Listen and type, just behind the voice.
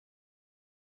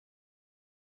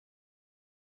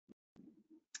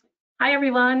Hi,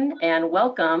 everyone, and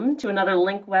welcome to another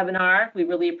Link webinar. We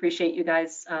really appreciate you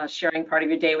guys sharing part of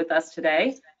your day with us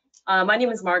today. My name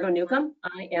is Margot Newcomb.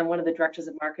 I am one of the directors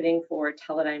of marketing for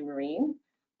Teledyne Marine.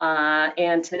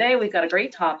 And today we've got a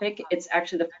great topic. It's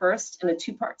actually the first in a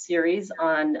two-part series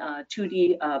on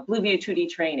Blueview 2D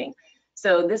training.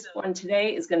 So this one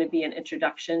today is going to be an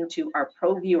introduction to our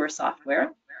ProViewer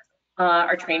software.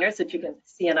 Our trainers that you can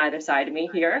see on either side of me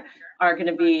here are going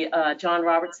to be John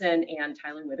Robertson and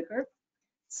Tyler Whitaker.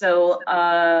 So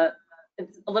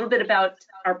it's a little bit about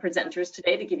our presenters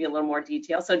today to give you a little more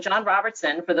detail. So John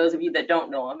Robertson, for those of you that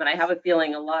don't know him, and I have a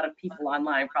feeling a lot of people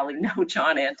online probably know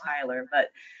John and Tyler,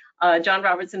 but John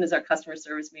Robertson is our customer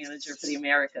service manager for the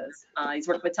Americas. He's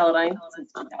worked with Teledyne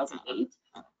since 2008,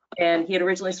 and he had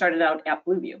originally started out at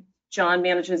Blueview. John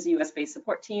manages the US-based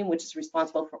support team, which is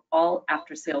responsible for all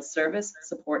after-sales service,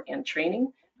 support, and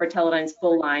training for Teledyne's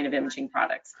full line of imaging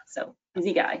products. So,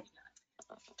 busy guy.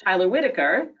 Tyler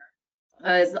Whitaker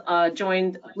has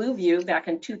joined Blueview back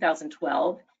in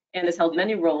 2012 and has held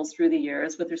many roles through the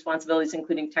years with responsibilities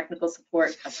including technical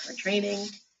support, customer training,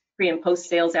 pre and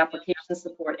post-sales application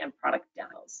support, and product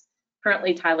demos.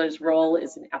 Currently, Tyler's role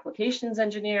is an applications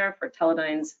engineer for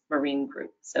Teledyne's Marine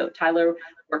Group. So Tyler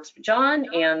works for John,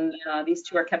 and these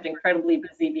two are kept incredibly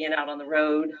busy being out on the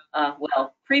road.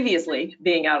 Well, previously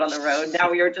being out on the road.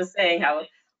 Now we were just saying how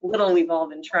little we've all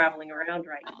been traveling around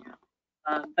right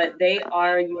now. But they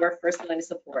are your first line of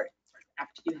support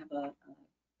after you have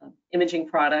a imaging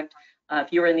product.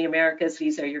 If you're in the Americas,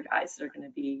 these are your guys that are going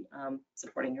to be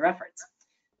supporting your efforts.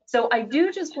 So I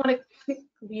do just want to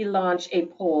quickly launch a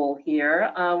poll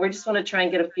here. We just want to try and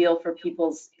get a feel for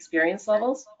people's experience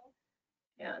levels.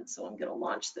 And so I'm going to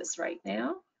launch this right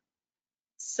now.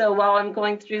 So while I'm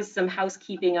going through some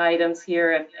housekeeping items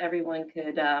here, if everyone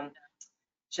could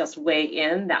just weigh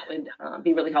in, that would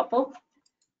be really helpful.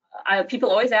 People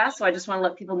always ask, so I just want to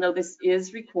let people know this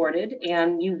is recorded,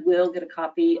 and you will get a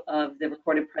copy of the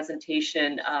recorded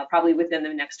presentation probably within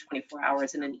the next 24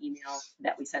 hours in an email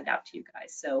that we send out to you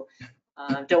guys. So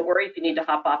don't worry if you need to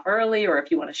hop off early or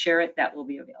if you want to share it, that will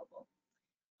be available.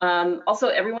 Also,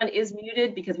 everyone is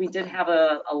muted because we did have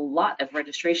a lot of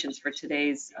registrations for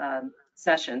today's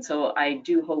session, so I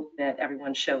do hope that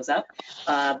everyone shows up.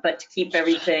 But to keep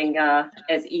everything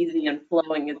as easy and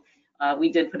flowing,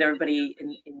 we did put everybody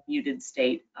in muted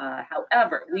state.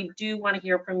 However, we do want to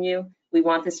hear from you. We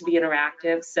want this to be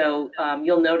interactive, so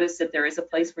you'll notice that there is a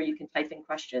place where you can type in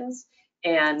questions,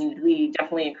 and we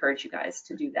definitely encourage you guys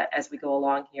to do that as we go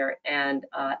along here. And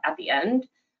at the end,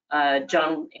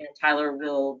 John and Tyler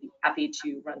will be happy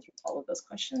to run through all of those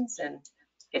questions and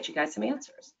get you guys some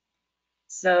answers.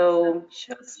 So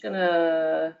just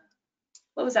gonna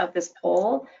close out this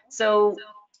poll. So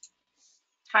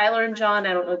Tyler and John,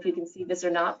 I don't know if you can see this or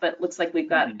not, but it looks like we've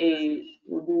got a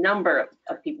number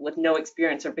of people with no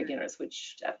experience or beginners,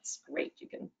 which that's great. You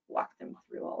can walk them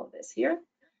through all of this here.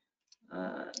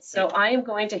 So I am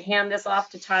going to hand this off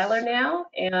to Tyler now,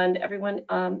 and everyone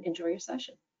enjoy your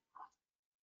session.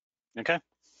 Okay.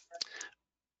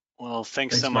 Well,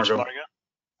 thanks so much, Margo.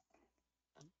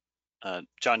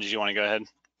 John, did you want to go ahead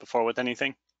before with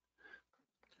anything?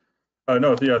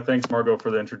 No, yeah, thanks, Margo,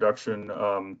 for the introduction.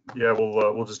 Yeah,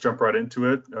 we'll just jump right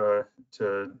into it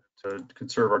to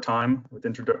conserve our time with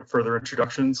further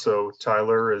introductions. So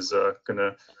Tyler is going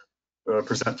to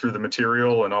present through the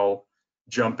material, and I'll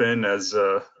jump in as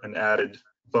an added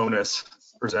bonus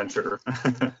presenter.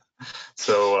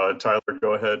 So Tyler,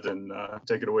 go ahead and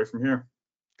take it away from here.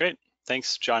 Great,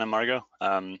 thanks, John and Margo.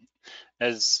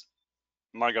 As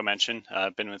Margo mentioned,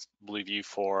 I've been with Blueview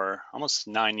for almost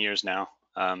 9 years now.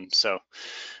 So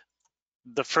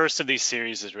the first of these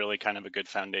series is really kind of a good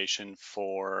foundation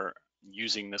for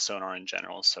using the sonar in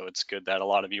general. So it's good that a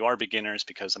lot of you are beginners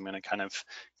because I'm going to kind of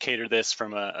cater this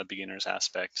from a beginner's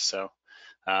aspect. So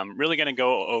really going to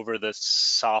go over the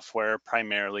software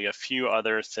primarily, a few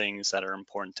other things that are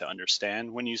important to understand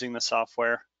when using the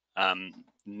software.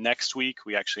 Next week,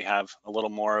 we actually have a little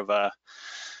more of a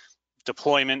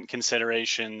deployment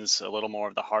considerations, a little more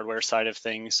of the hardware side of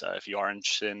things. If you are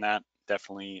interested in that,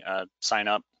 definitely sign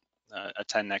up,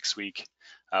 attend next week.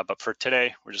 But for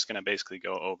today, we're just going to basically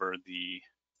go over the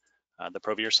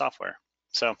ProViewer software.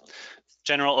 So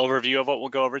general overview of what we'll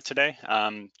go over today,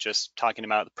 just talking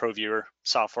about the ProViewer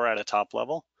software at a top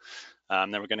level.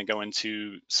 Then we're going to go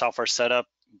into software setup,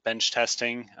 bench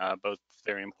testing, both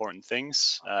very important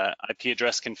things, IP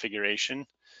address configuration,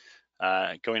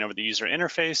 going over the user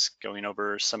interface, going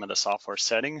over some of the software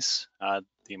settings,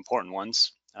 the important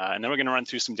ones. And then we're going to run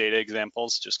through some data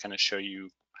examples, just kind of show you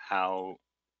how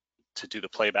to do the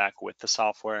playback with the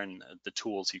software and the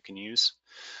tools you can use.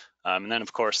 And then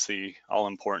of course the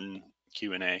all-important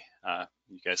Q&A.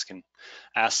 You guys can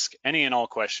ask any and all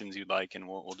questions you'd like, and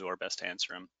we'll do our best to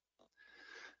answer them.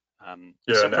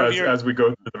 Yeah, so and ProViewer, as we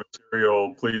go through the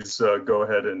material, please go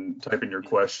ahead and type in your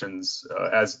questions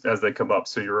as they come up,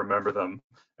 so you remember them,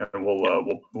 and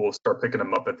we'll start picking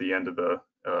them up at the end of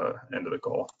the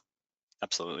call.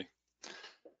 Absolutely.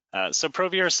 So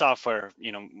ProViewer software,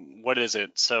 what is it?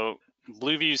 So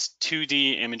Blueview's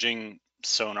 2D imaging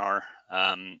sonar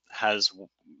has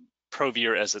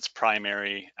ProViewer as its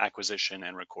primary acquisition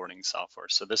and recording software.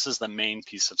 So this is the main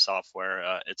piece of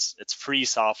software. It's free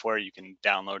software. You can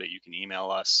download it. You can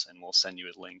email us, and we'll send you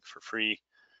a link for free.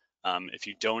 If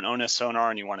you don't own a sonar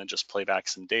and you want to just play back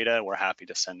some data, we're happy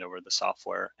to send over the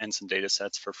software and some data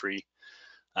sets for free.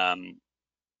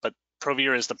 But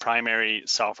ProViewer is the primary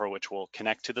software which will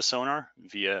connect to the sonar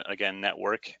via, again,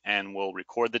 network, and will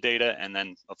record the data and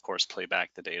then, of course, play back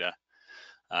the data.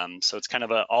 So it's kind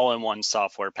of an all-in-one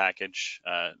software package,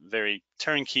 very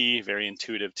turnkey, very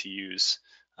intuitive to use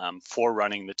for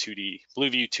running the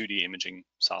Blueview 2D imaging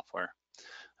software,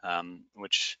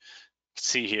 which you can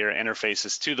see here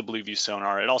interfaces to the Blueview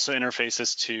sonar. It also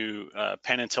interfaces to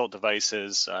pan and tilt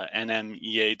devices,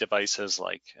 NMEA devices,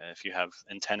 like if you have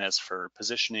antennas for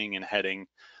positioning and heading,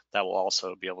 that will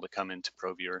also be able to come into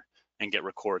ProViewer and get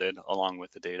recorded along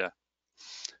with the data.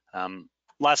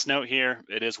 Last note here,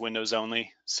 it is Windows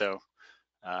only, so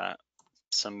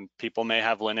some people may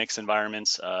have Linux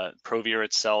environments. ProViewer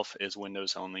itself is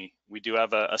Windows only. We do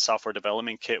have a software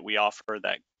development kit we offer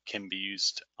that can be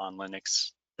used on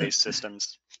Linux-based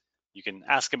systems. You can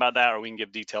ask about that, or we can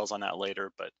give details on that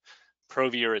later, but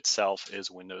ProViewer itself is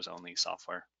Windows only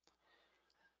software.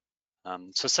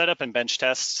 So setup and bench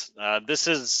tests. This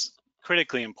is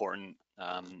critically important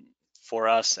for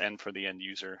us and for the end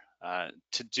user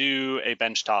to do a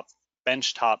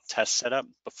benchtop test setup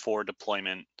before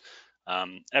deployment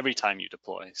every time you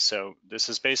deploy. So this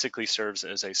is basically serves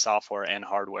as a software and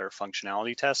hardware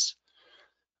functionality test.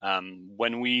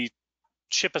 When we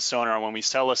ship a sonar, when we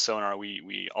sell a sonar,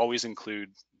 we always include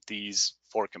these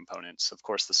 4 components. Of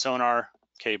course, the sonar,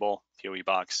 cable, PoE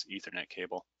box, Ethernet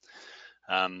cable.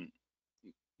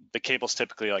 The cable's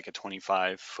typically like a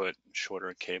 25-foot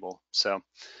shorter cable. So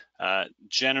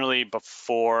generally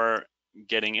before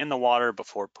getting in the water,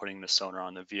 before putting the sonar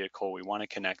on the vehicle, we want to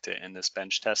connect it in this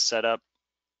bench test setup,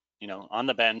 on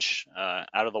the bench,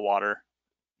 out of the water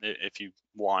if you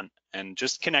want, and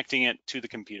just connecting it to the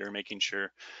computer, making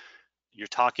sure you're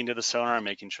talking to the sonar,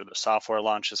 making sure the software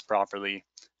launches properly,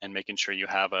 and making sure you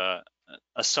have a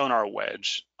sonar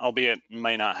wedge, albeit you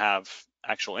might not have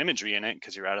actual imagery in it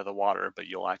because you're out of the water, but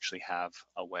you'll actually have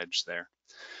a wedge there.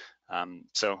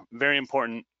 So very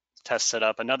important test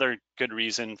setup. Another good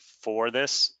reason for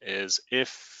this is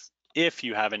if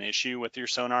you have an issue with your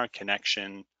sonar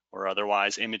connection or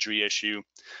otherwise imagery issue,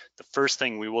 the first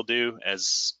thing we will do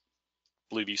as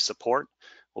Blueview support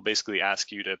will basically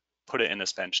ask you to put it in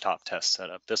this benchtop test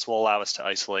setup. This will allow us to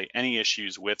isolate any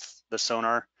issues with the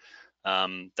sonar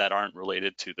that aren't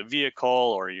related to the vehicle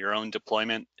or your own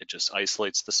deployment. It just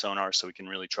isolates the sonar so we can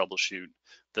really troubleshoot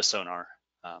the sonar.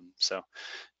 So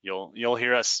you'll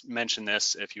hear us mention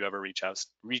this if you ever reach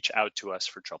out to us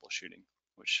for troubleshooting,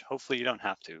 which hopefully you don't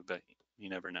have to, but you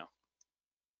never know.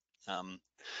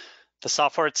 The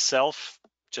software itself,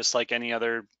 just like any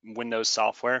other Windows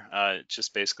software, it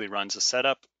just basically runs a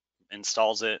setup,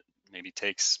 installs it, maybe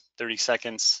takes 30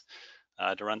 seconds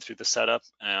to run through the setup,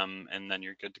 and then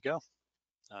you're good to go.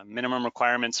 Minimum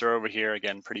requirements are over here,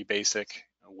 again, pretty basic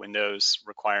Windows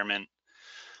requirement.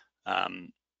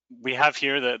 We have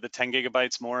here the 10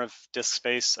 gigabytes more of disk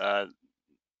space.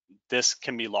 This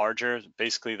can be larger.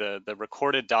 Basically, the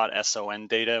recorded .son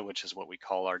data, which is what we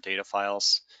call our data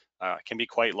files, can be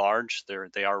quite large.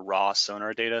 They are raw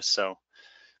sonar data, so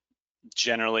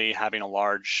generally having a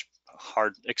large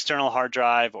external hard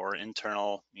drive or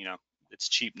internal, it's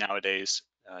cheap nowadays.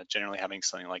 Generally having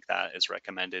something like that is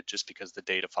recommended just because the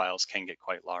data files can get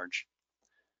quite large.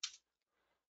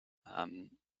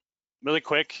 Really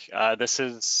quick, this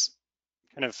is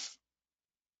kind of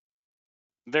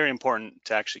very important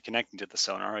to actually connecting to the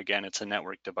sonar. Again, it's a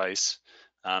network device.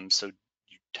 So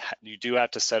you do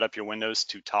have to set up your Windows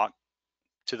to talk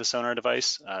to the sonar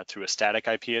device through a static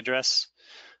IP address.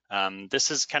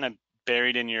 This is kind of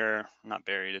buried in not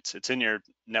buried, it's in your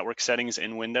network settings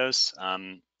in Windows.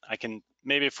 I can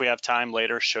maybe, if we have time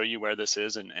later, show you where this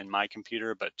is in my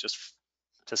computer, but just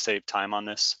to save time on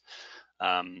this,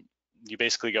 you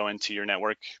basically go into your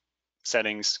network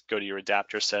settings, go to your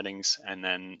adapter settings, and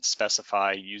then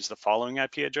use the following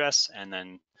IP address, and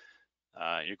then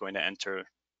you're going to enter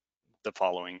the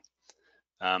following.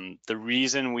 The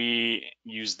reason we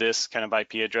use this kind of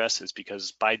IP address is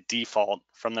because by default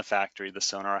from the factory, the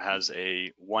sonar has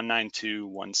a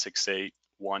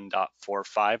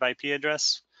 192.168.1.45 IP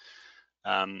address.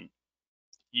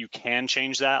 You can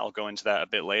change that. I'll go into that a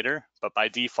bit later, but by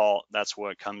default, that's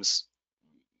what comes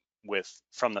with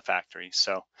from the factory.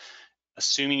 So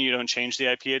assuming you don't change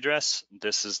the IP address,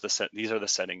 these are the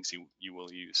settings you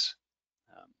will use.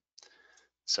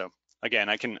 So again,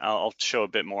 I'll show a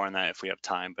bit more on that if we have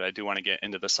time, but I do want to get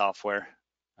into the software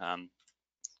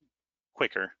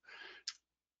quicker.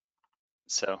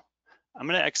 So I'm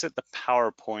going to exit the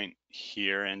PowerPoint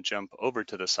here and jump over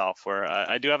to the software.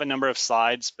 I do have a number of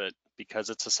slides, but because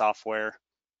it's a software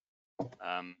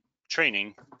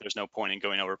training, there's no point in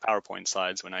going over PowerPoint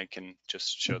slides when I can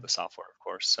just show the software, of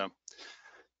course.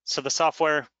 So the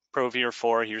software, ProViewer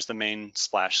 4, here's the main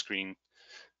splash screen.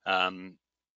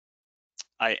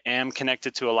 I am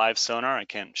connected to a live sonar. I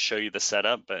can't show you the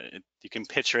setup, but you can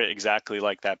picture it exactly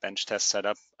like that bench test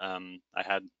setup I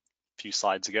had a few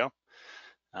slides ago.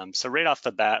 So right off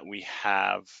the bat, we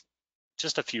have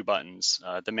just a few buttons.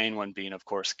 The main one being, of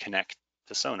course, connect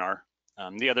to sonar.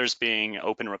 The others being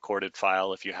open recorded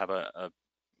file if you have a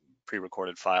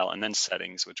pre-recorded file, and then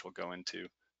settings, which we'll go into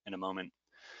in a moment.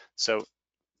 So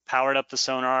powered up the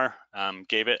sonar,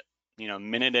 gave it a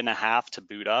minute and a half to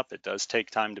boot up. It does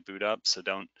take time to boot up, so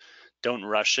don't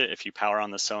rush it. If you power on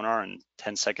the sonar and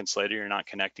 10 seconds later you're not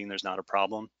connecting, there's not a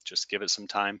problem. Just give it some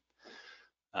time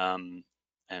and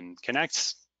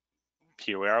connect.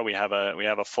 Here we are. We have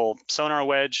a full sonar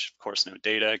wedge. Of course, no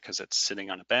data because it's sitting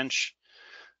on a bench.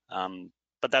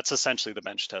 But that's essentially the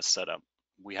bench test setup.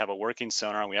 We have a working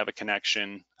sonar. We have a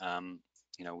connection.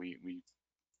 We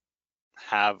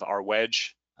have our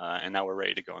wedge, and now we're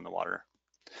ready to go in the water.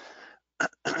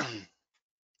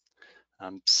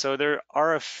 So there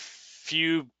are a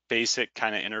few basic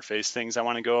kind of interface things I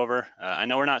want to go over. I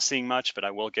know we're not seeing much, but I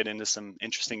will get into some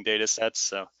interesting data sets,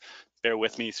 so bear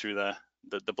with me through the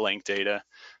blank data.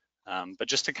 But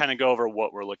just to kind of go over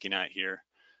what we're looking at here.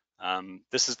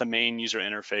 This is the main user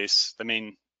interface, the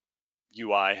main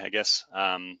UI, I guess.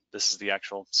 This is the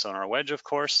actual sonar wedge, of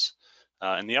course.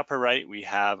 In the upper right, we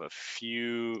have a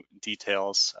few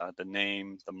details, the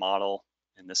name, the model.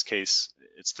 In this case,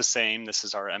 it's the same. This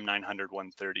is our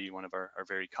M900-130, one of our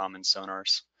very common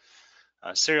sonars.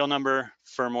 Serial number,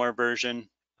 firmware version,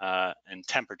 and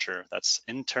temperature. That's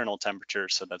internal temperature,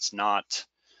 so that's not,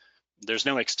 there's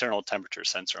no external temperature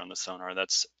sensor on the sonar.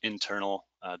 That's internal.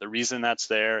 The reason that's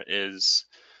there is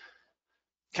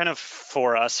kind of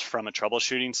for us from a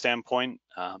troubleshooting standpoint.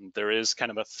 There is kind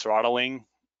of a throttling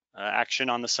action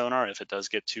on the sonar if it does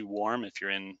get too warm. If you're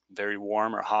in very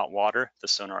warm or hot water, the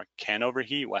sonar can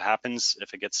overheat. What happens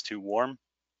if it gets too warm?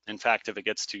 In fact, if it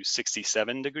gets to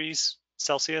 67 degrees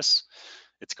Celsius,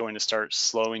 it's going to start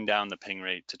slowing down the ping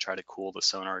rate to try to cool the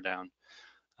sonar down.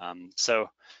 So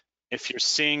if you're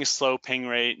seeing slow ping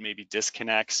rate, maybe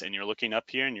disconnects, and you're looking up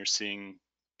here and you're seeing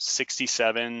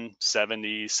 67,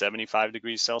 70, 75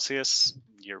 degrees Celsius,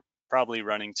 you're probably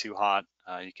running too hot.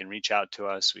 You can reach out to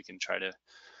us. We can try to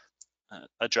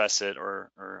address it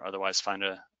or otherwise find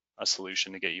a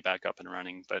solution to get you back up and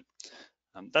running. But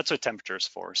that's what temperature is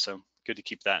for, so good to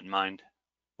keep that in mind.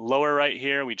 Lower right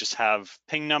here, we just have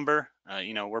ping number.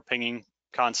 We're pinging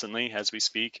constantly as we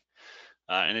speak,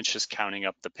 and it's just counting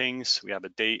up the pings. We have a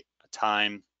date, a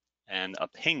time, and a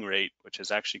ping rate, which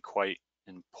is actually quite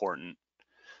important.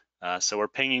 So we're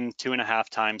pinging 2.5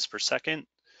 times per second.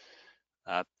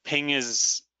 Ping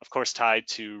is, of course, tied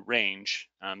to range.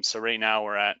 So right now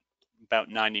we're at about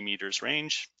 90 meters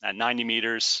range. At 90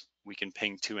 meters, we can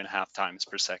ping 2.5 times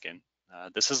per second.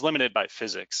 This is limited by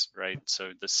physics, right?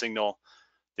 So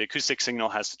the acoustic signal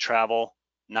has to travel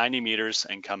 90 meters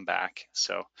and come back.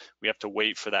 So we have to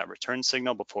wait for that return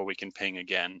signal before we can ping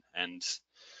again and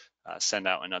send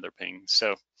out another ping.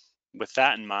 So with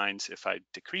that in mind, if I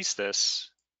decrease this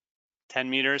 10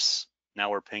 meters, now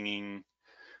we're pinging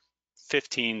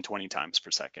 15, 20 times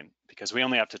per second because we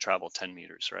only have to travel 10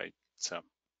 meters, right? So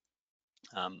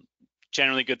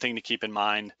generally good thing to keep in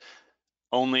mind.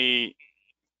 Only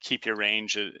keep your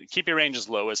range as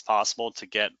low as possible to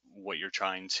get what you're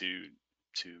trying to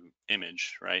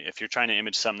image, right? If you're trying to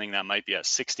image something that might be at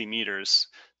 60 meters,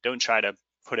 don't try to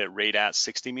put it right at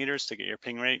 60 meters to get your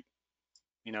ping rate,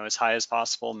 as high as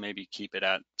possible. Maybe keep it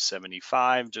at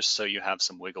 75 just so you have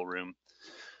some wiggle room.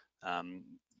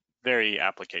 Very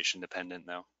application dependent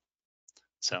though.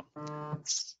 So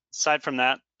aside from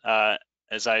that,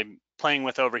 as I'm playing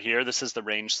with over here, this is the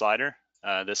range slider.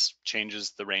 This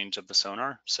changes the range of the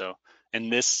sonar. So in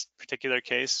this particular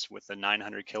case, with the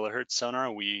 900 kilohertz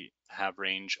sonar, we have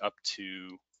range up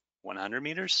to 100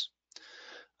 meters.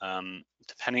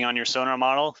 Depending on your sonar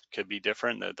model, could be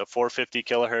different. The 450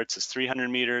 kilohertz is 300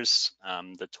 meters.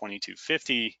 The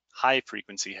 2250 high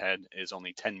frequency head is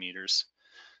only 10 meters.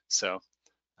 So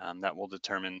that will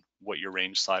determine what your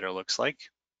range slider looks like.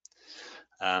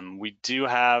 We do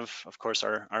have, of course,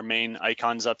 our main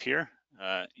icons up here.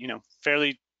 You know,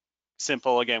 fairly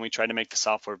simple. Again, we try to make the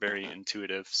software very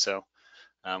intuitive. So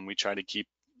we try to keep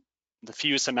the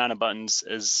fewest amount of buttons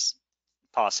as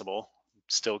possible,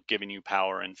 still giving you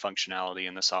power and functionality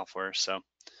in the software. So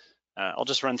I'll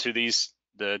just run through these.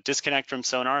 The disconnect from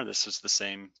sonar, this is the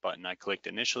same button I clicked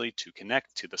initially to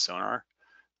connect to the sonar.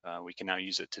 We can now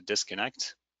use it to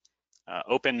disconnect.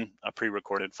 Open a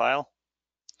pre-recorded file.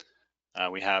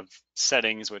 We have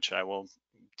settings, which I will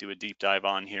do a deep dive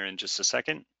on here in just a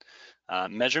second.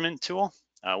 Measurement tool.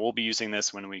 We'll be using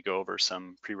this when we go over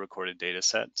some pre-recorded data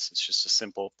sets. It's just a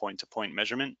simple point-to-point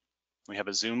measurement. We have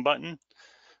a zoom button.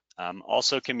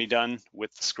 Also can be done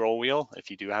with the scroll wheel if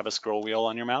you do have a scroll wheel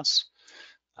on your mouse.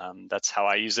 That's how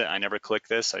I use it. I never click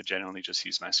this. I generally just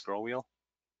use my scroll wheel.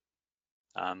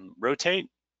 Rotate,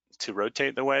 to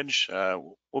rotate the wedge.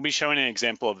 We'll be showing an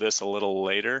example of this a little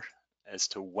later as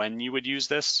to when you would use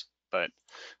this, but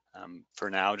for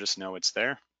now, just know it's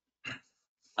there.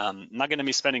 I'm not going to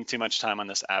be spending too much time on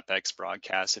this AppX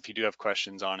broadcast. If you do have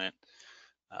questions on it,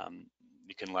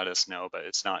 you can let us know, but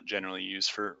it's not generally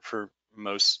used for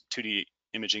most 2D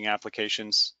imaging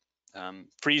applications.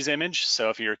 Freeze image, so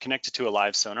if you're connected to a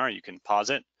live sonar, you can pause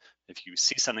it. If you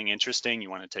see something interesting, you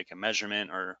want to take a measurement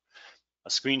or a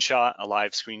screenshot, a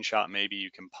live screenshot, maybe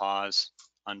you can pause.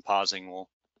 Unpausing will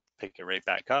pick it right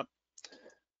back up.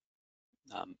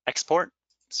 Export,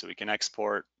 so we can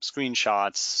export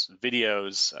screenshots,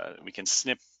 videos, we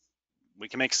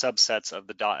can make subsets of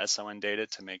the .son data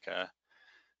to make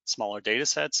smaller data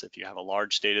sets. If you have a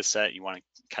large data set, you want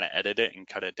to kind of edit it and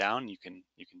cut it down, you can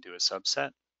do a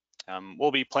subset.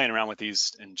 We'll be playing around with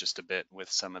these in just a bit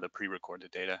with some of the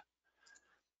pre-recorded data.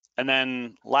 And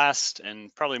then last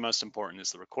and probably most important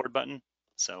is the record button.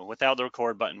 So without the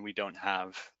record button, we don't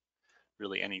have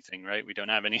really anything, right? We don't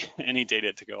have any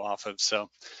data to go off of. So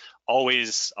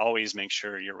always make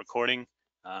sure you're recording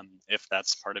if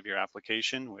that's part of your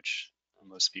application, which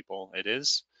most people it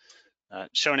is.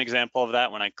 Show an example of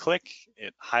that. When I click,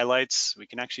 it highlights. We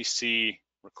can actually see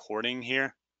recording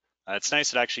here. It's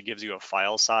nice. It actually gives you a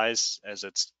file size as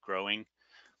it's growing.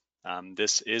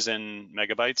 This is in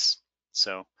megabytes,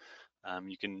 so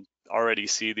you can already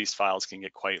see these files can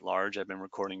get quite large. I've been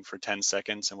recording for 10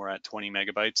 seconds and we're at 20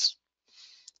 megabytes.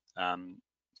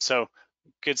 So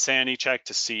good sanity check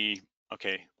to see,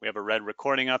 okay, we have a red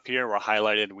recording up here. We're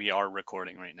highlighted. We are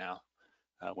recording right now.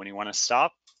 When you want to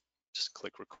stop, just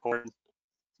click record.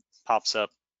 Pops up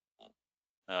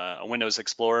a Windows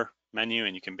Explorer menu,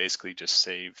 and you can basically just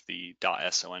save the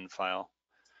 .son file.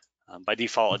 By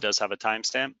default, it does have a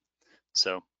timestamp,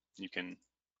 so you can,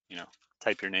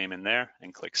 type your name in there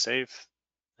and click save,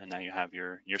 and now you have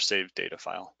your saved data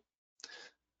file.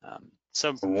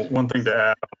 So one thing to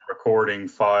add on recording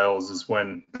files is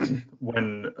when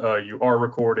you are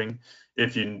recording,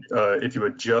 if you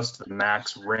adjust the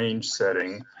max range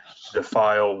setting, the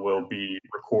file will be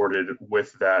recorded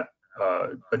with that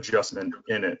adjustment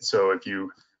in it. So if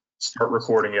you start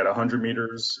recording at 100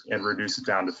 meters and reduce it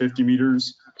down to 50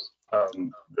 meters,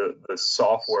 the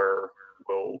software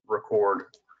will record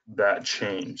that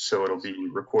change. So it'll be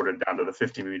recorded down to the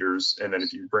 50 meters, and then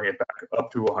if you bring it back up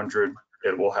to 100,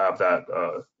 it will have that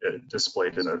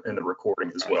displayed in the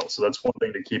recording as well. So that's one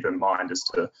thing to keep in mind, is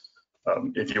to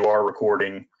if you are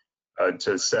recording,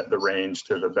 to set the range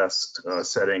to the best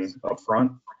setting up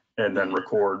front, and then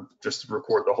record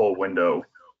the whole window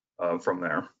from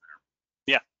there.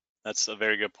 Yeah, that's a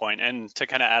very good point. And to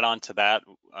kind of add on to that,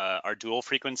 our dual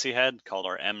frequency head called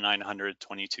our M900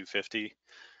 2250,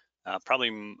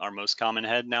 probably our most common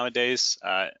head nowadays.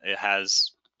 It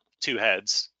has two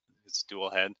heads. It's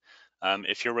dual head.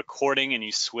 If you're recording and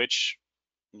you switch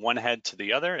one head to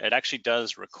the other, it actually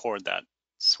does record that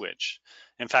switch.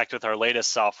 In fact, with our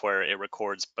latest software, it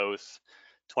records both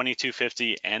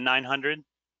 2250 and 900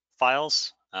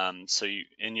 files. So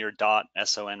in your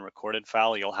 .son recorded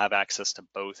file, you'll have access to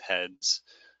both heads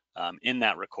in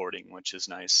that recording, which is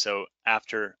nice. So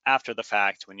after the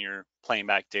fact, when you're playing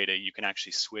back data, you can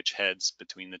actually switch heads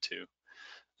between the two,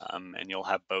 and you'll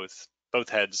have both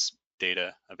heads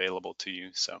data available to you.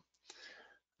 So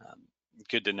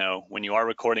good to know. When you are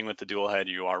recording with the dual head,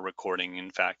 you are recording, in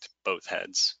fact, both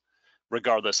heads,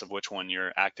 regardless of which one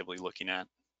you're actively looking at.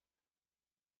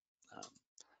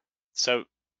 So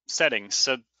settings.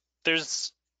 So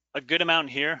there's a good amount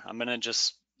here. I'm going to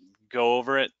just go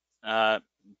over it.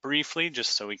 briefly,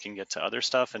 just so we can get to other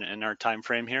stuff in our time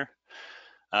frame here.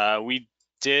 We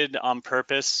did on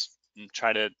purpose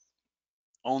try to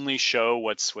only show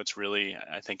what's really,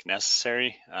 I think,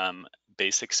 necessary.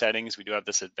 Basic settings. We do have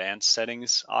this advanced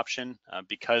settings option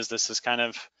because this is kind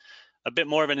of a bit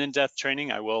more of an in-depth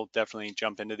training. I will definitely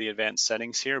jump into the advanced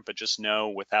settings here, but just know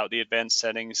without the advanced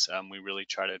settings, we really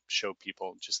try to show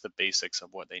people just the basics of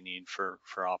what they need for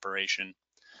operation.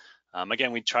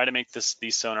 Again, we try to make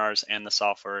these sonars and the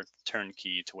software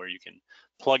turnkey to where you can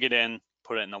plug it in,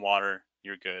 put it in the water,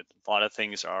 you're good. A lot of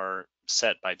things are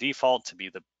set by default to be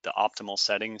the optimal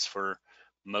settings for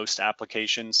most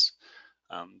applications.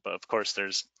 But of course,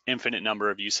 there's infinite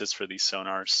number of uses for these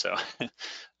sonars. So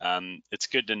it's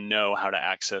good to know how to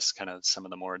access kind of some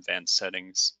of the more advanced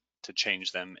settings to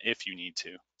change them if you need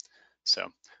to. So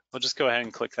we'll just go ahead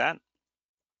and click that.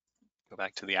 Go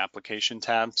back to the application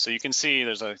tab. So you can see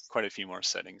there's quite a few more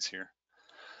settings here.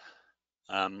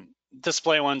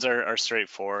 Display ones are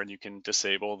straightforward. You can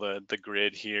disable the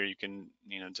grid here. You can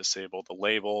disable the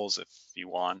labels if you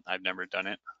want. I've never done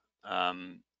it.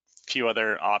 Few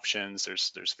other options.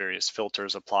 There's various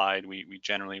filters applied. We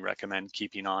generally recommend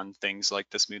keeping on things like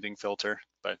the smoothing filter,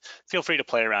 but feel free to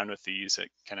play around with these. It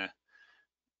kind of,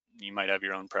 you might have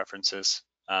your own preferences.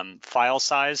 File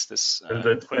size. This and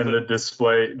the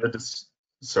display.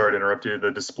 Sorry to interrupt you.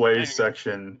 The display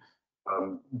section.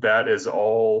 That is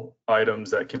all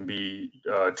items that can be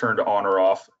turned on or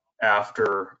off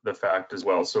after the fact as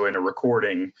well. So in a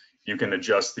recording, you can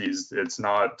adjust these. It's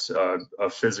not a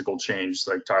physical change.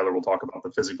 Like Tyler will talk about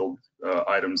the physical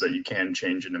items that you can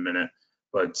change in a minute,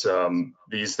 but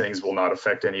these things will not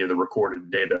affect any of the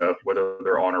recorded data, whether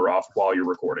they're on or off while you're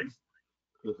recording.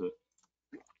 Mm-hmm.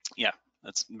 Yeah,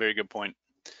 that's a very good point.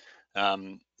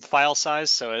 File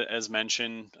size, so as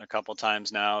mentioned a couple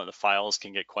times now, the files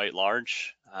can get quite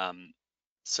large.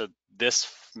 So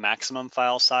this maximum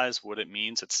file size, what it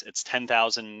means, it's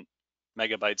 10,000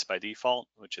 megabytes by default,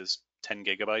 which is 10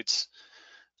 gigabytes.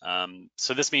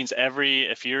 So this means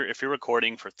if you're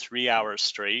recording for 3 hours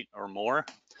straight or more,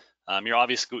 you're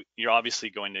obviously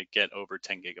going to get over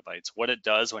 10 gigabytes. What it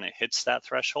does when it hits that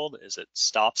threshold is it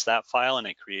stops that file and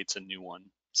it creates a new one.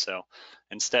 So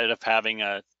instead of having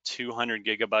a 200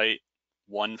 gigabyte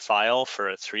one file for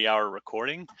a 3-hour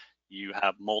recording, you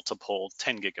have multiple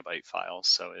 10 gigabyte files.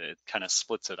 So it kind of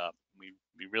splits it up. We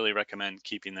really recommend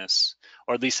keeping this,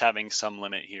 or at least having some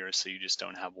limit here, so you just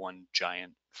don't have one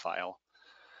giant file.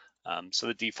 So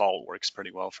the default works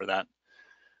pretty well for that.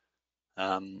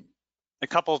 A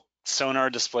couple sonar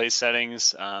display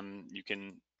settings. You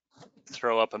can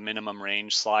throw up a minimum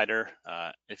range slider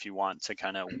if you want to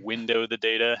kind of window the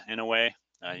data in a way.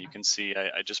 You can see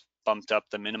I just bumped up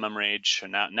the minimum range,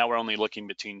 and now we're only looking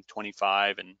between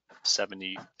 25 and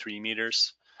 73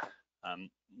 meters.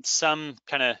 Some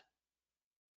kind of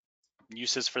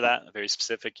uses for that, very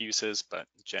specific uses, but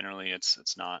generally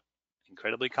it's not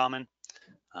incredibly common.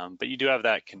 But you do have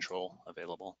that control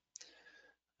available.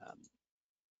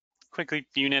 Quickly,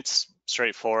 units,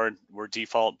 straightforward. We're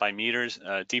default by meters,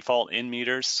 default in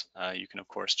meters. You can of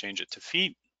course change it to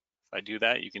feet. If I do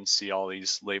that, you can see all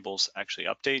these labels actually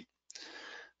update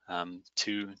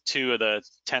to of the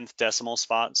 10th decimal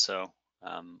spot. So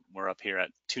we're up here at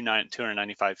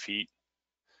 295 feet.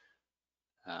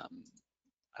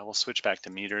 I will switch back to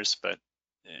meters, but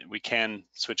we can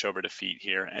switch over to feet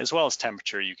here, as well as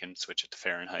temperature. You can switch it to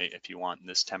Fahrenheit if you want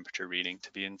this temperature reading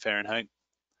to be in Fahrenheit.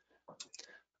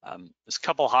 There's a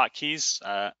couple hotkeys.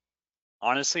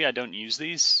 Honestly, I don't use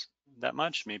these that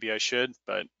much. Maybe I should,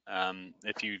 but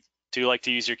if you do like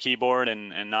to use your keyboard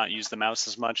and not use the mouse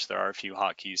as much, there are a few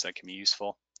hotkeys that can be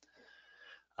useful.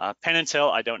 Pen and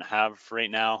tilt I don't have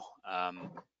right now.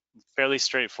 Fairly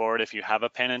straightforward. If you have a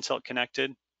pen and tilt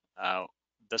connected,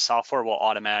 the software will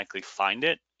automatically find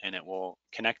it and it will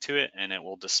connect to it and it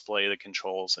will display the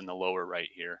controls in the lower right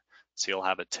here. So you'll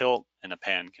have a tilt and a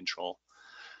pan control.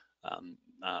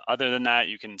 Other than that,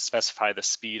 you can specify the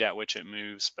speed at which it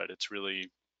moves, but it's really,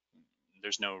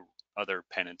 there's no other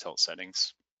pen and tilt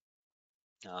settings.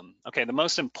 Okay, the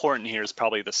most important here is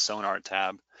probably the sonar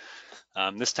tab.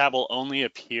 This tab will only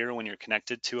appear when you're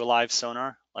connected to a live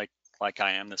sonar, like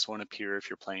I am. This won't appear if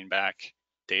you're playing back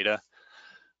data.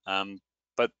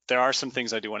 But there are some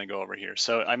things I do want to go over here.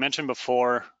 So I mentioned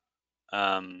before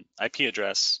IP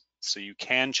address. So you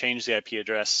can change the IP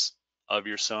address of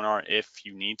your sonar if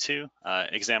you need to.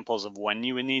 Examples of when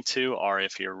you would need to are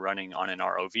if you're running on an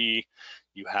ROV,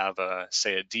 you have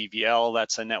say a DVL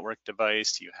that's a network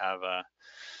device, you have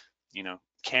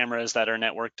cameras that are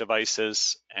network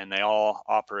devices, and they all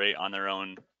operate on their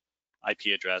own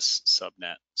IP address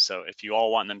subnet. So if you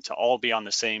all want them to all be on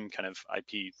the same kind of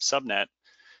IP subnet,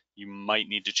 you might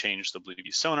need to change the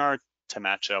Blueview sonar to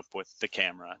match up with the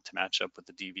camera, to match up with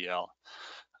the DVL.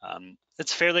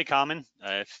 It's fairly common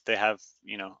if they have,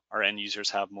 our end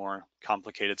users have more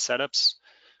complicated setups.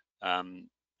 And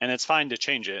it's fine to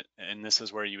change it, and this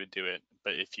is where you would do it.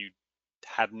 But if you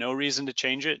have no reason to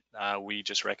change it, we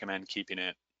just recommend keeping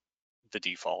it the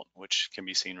default, which can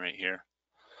be seen right here.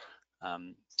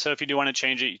 So if you do want to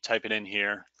change it, you type it in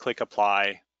here, click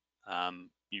apply,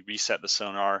 you reset the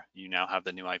sonar, you now have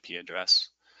the new IP address.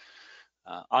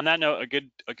 On that note,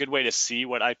 a good way to see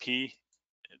what IP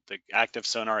the active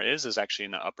sonar is actually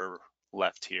in the upper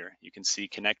left here. You can see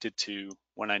connected to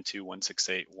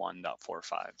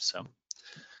 192.168.1.45. So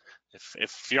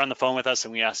if you're on the phone with us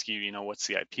and we ask you, what's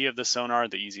the IP of the sonar,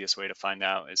 the easiest way to find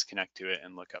out is connect to it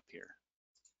and look up here.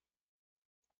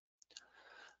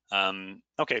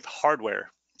 Okay,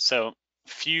 hardware. So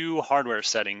few hardware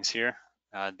settings here.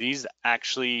 These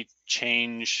actually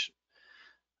change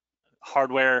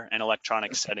hardware and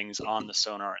electronic settings on the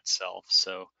sonar itself.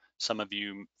 So some of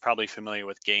you probably familiar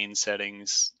with gain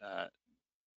settings,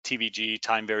 TVG,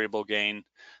 time variable gain.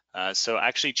 So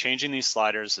actually changing these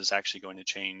sliders is actually going to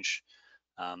change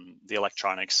the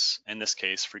electronics. In this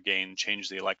case, for gain, change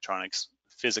the electronics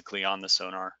physically on the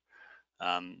sonar,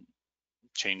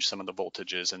 change some of the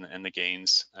voltages and the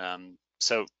gains.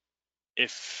 So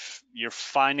if you're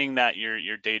finding that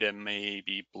your data may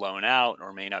be blown out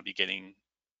or may not be getting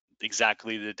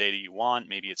exactly the data you want,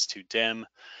 maybe it's too dim,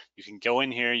 you can go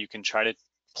in here, you can try to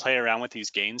play around with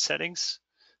these gain settings.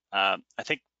 I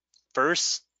think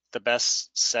first, the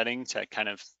best setting to kind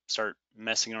of start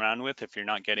messing around with if you're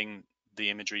not getting the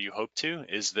imagery you hope to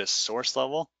is this source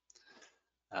level.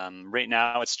 Right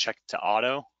now it's checked to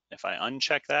auto. If I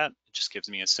uncheck that, it just gives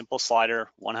me a simple slider,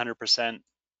 100%,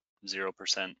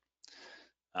 0%.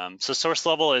 So source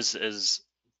level is,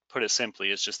 put it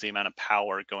simply, is just the amount of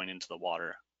power going into the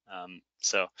water.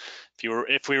 So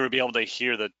if we were to be able to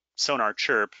hear the sonar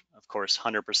chirp, of course,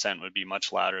 100% would be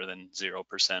much louder than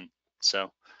 0%.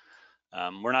 So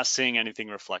we're not seeing anything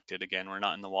reflected. Again, we're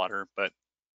not in the water, but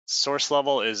source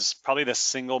level is probably the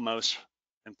single most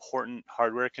important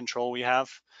hardware control we have.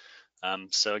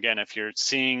 So again, if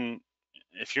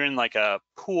you're in like a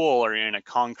pool or you're in a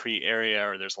concrete area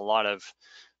or there's a lot of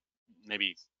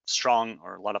maybe strong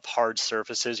or a lot of hard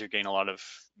surfaces, you're getting a lot of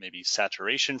maybe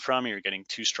saturation from, you're getting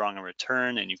too strong a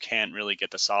return and you can't really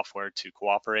get the software to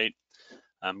cooperate,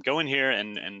 go in here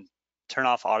and turn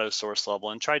off auto source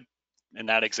level and try, in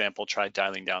that example, try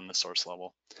dialing down the source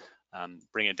level.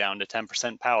 Bring it down to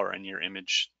 10% power and your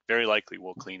image very likely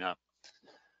will clean up.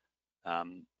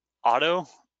 Auto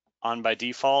on by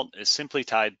default is simply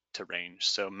tied to range.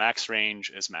 So max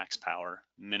range is max power,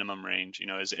 minimum range,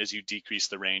 as you decrease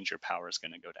the range, your power is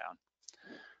going to go down.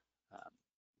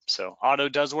 So auto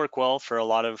does work well for a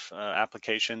lot of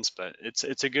applications, but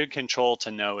it's a good control to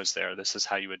know is there. This is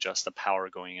how you adjust the power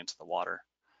going into the water.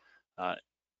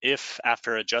 If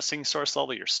after adjusting source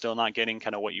level, you're still not getting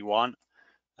kind of what you want,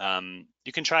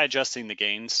 you can try adjusting the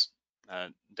gains.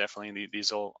 Definitely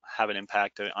these will have an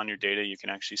impact on your data. You can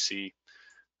actually see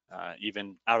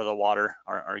even out of the water,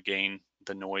 our gain,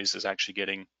 the noise is actually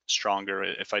getting stronger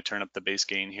if I turn up the base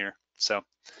gain here. So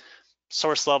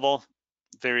source level,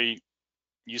 very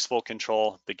useful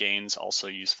control. The gains also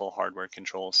useful hardware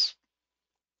controls.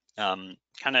 Kind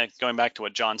of going back to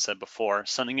what John said before,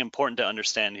 something important to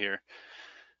understand here.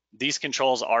 These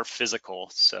controls are physical.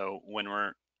 So when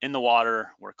we're in the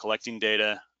water, we're collecting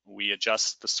data, we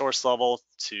adjust the source level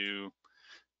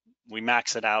we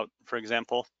max it out, for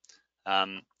example.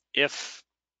 If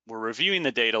we're reviewing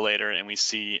the data later and we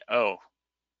see, oh,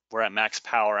 we're at max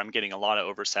power, I'm getting a lot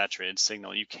of oversaturated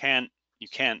signal, you can't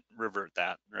revert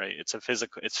that, right? It's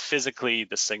physically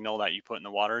the signal that you put in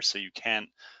the water, so you can't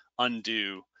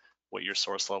undo what your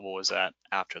source level was at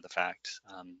after the fact.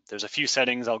 There's a few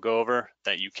settings I'll go over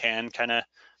that you can kind of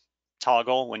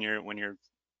toggle when you're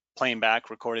playing back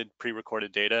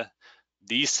pre-recorded data.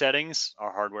 These settings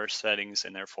are hardware settings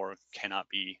and therefore cannot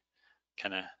be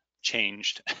kind of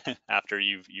changed after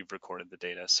you've recorded the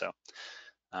data. So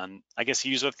I guess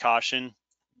use with caution,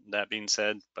 that being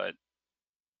said, but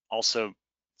also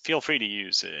feel free to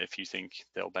use it if you think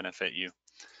they'll benefit you.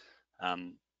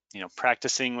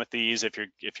 Practicing with these,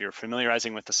 if you're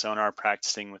familiarizing with the sonar,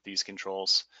 practicing with these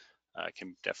controls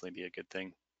can definitely be a good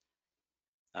thing.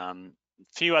 A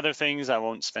few other things I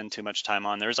won't spend too much time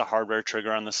on. There's a hardware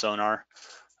trigger on the sonar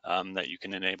that you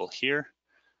can enable here.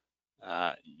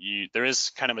 There is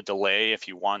kind of a delay. If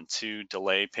you want to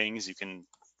delay pings, you can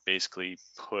basically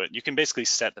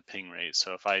set the ping rate.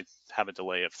 So if I have a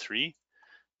delay of 3,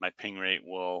 my ping rate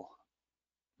will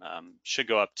should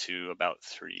go up to about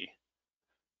 3,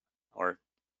 or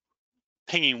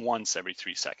pinging once every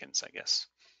 3 seconds, I guess.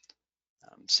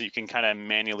 So you can kind of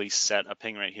manually set a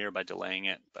ping right here by delaying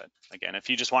it. But again, if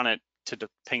you just want it to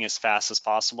ping as fast as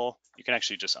possible, you can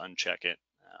actually just uncheck it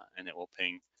and it will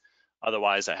ping.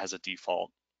 Otherwise, that has a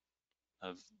default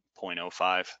of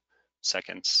 0.05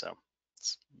 seconds. So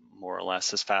it's more or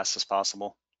less as fast as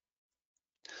possible.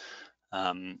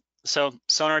 So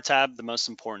sonar tab, the most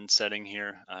important setting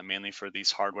here, mainly for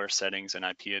these hardware settings and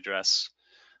IP address.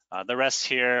 The rest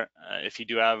here, if you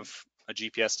do have a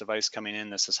GPS device coming in,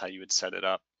 this is how you would set it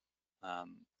up.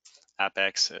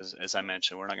 Apex, as I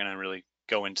mentioned, we're not going to really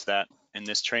go into that in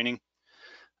this training.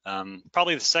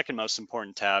 Probably the second most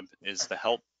important tab is the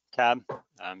help tab,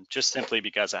 just simply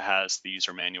because it has the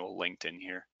user manual linked in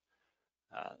here.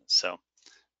 So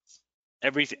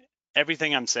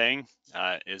everything I'm saying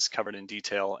is covered in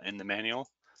detail in the manual.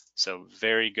 So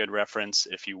very good reference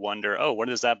if you wonder, oh, what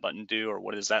does that button do, or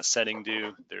what does that setting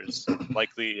do? There's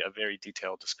likely a very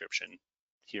detailed description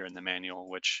here in the manual,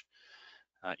 which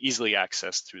easily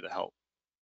accessed through the help.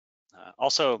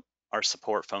 Also, our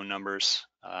support phone numbers,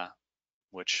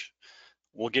 which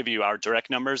we'll give you our direct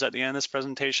numbers at the end of this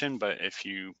presentation, but if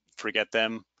you forget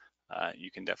them,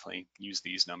 you can definitely use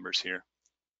these numbers here.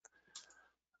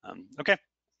 Okay,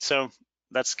 so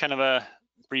that's kind of a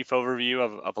brief overview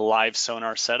of a live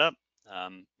sonar setup.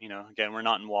 You know, again, we're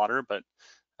not in water, but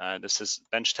this is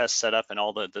bench test setup and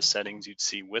all the settings you'd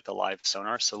see with a live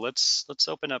sonar. So let's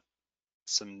open up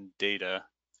some data,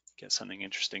 get something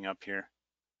interesting up here.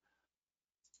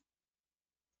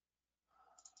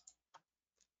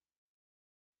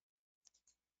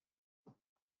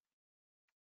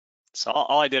 So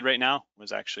all I did right now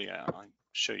was actually, I'll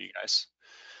show you guys.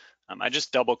 I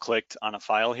just double clicked on a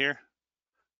file here,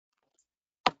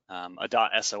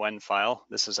 a .son file.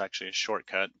 This is actually a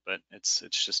shortcut, but it's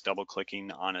just double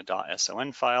clicking on a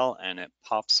 .son file and it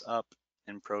pops up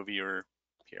in ProViewer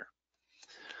here.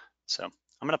 So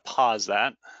I'm gonna pause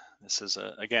that. This is,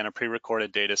 again, a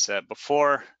pre-recorded data set.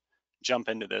 Before I jump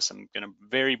into this, I'm gonna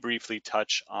very briefly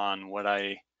touch on what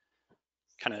I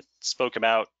kind of spoke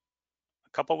about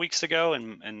a couple weeks ago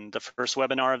in the first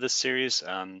webinar of this series.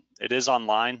 It is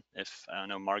online. If I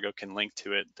know Margot can link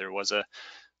to it. There was a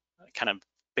kind of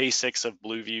basics of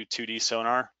Blueview 2D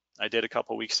sonar I did a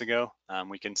couple weeks ago.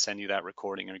 We can send you that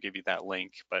recording or give you that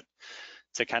link. But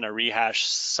to kind of rehash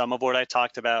some of what I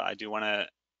talked about, I do want to,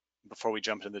 before we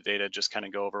jump into the data, just kind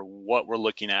of go over what we're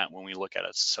looking at when we look at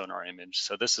a sonar image.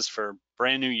 So this is for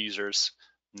brand new users,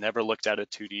 never looked at a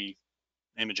 2D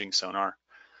imaging sonar.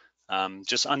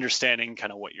 Just understanding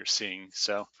kind of what you're seeing.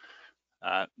 So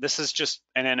this is just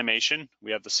an animation.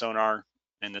 We have the sonar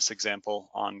in this example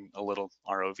on a little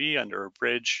ROV under a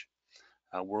bridge.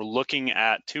 We're looking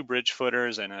at 2 bridge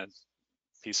footers and a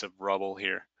piece of rubble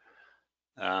here.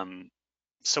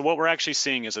 So what we're actually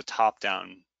seeing is a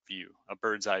top-down view, a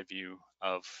bird's eye view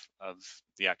of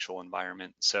the actual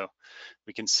environment. So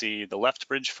we can see the left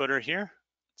bridge footer here,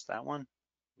 it's that one.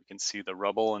 We can see the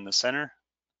rubble in the center,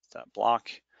 that block.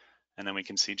 And then we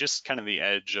can see just kind of the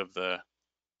edge of the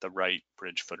right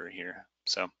bridge footer here.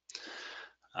 So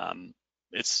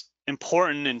it's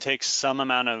important and takes some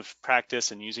amount of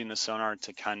practice in using the sonar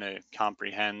to kind of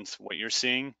comprehend what you're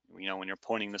seeing. You know, when you're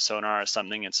pointing the sonar at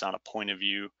something, it's not a point of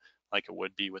view like it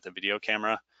would be with a video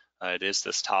camera. It is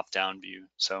this top-down view.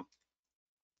 So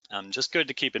just good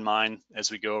to keep in mind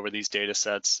as we go over these data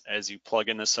sets, as you plug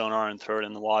in the sonar and throw it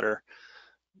in the water,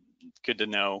 good to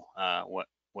know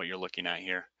what you're looking at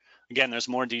here. Again, there's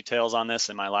more details on this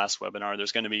in my last webinar.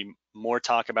 There's going to be more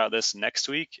talk about this next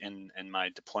week in my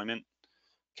deployment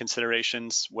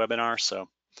considerations webinar. So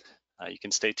you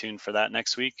can stay tuned for that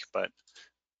next week, but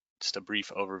just a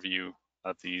brief overview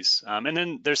of these. And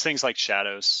then there's things like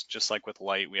shadows, just like with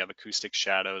light, we have acoustic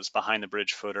shadows behind the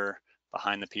bridge footer,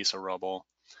 behind the piece of rubble.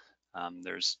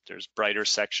 There's brighter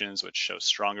sections which show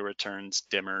stronger returns,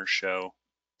 dimmer show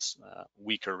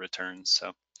weaker returns.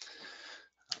 So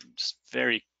just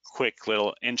very quick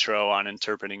little intro on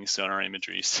interpreting sonar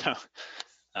imagery. So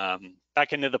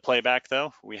back into the playback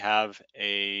though, we have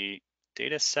a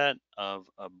data set of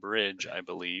a bridge, I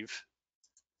believe.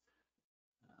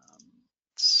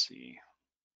 Let's see.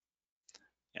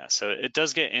 Yeah, so it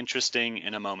does get interesting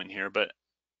in a moment here, but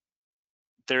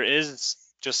there is,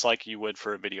 just like you would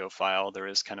for a video file, there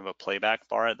is kind of a playback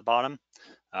bar at the bottom.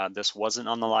 This wasn't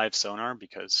on the live sonar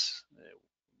because it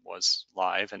was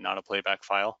live and not a playback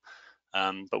file.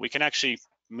 But we can actually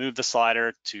move the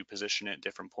slider to position it at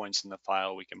different points in the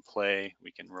file. We can play,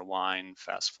 we can rewind,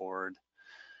 fast forward.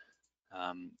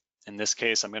 In this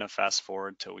case, I'm going to fast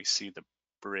forward till we see the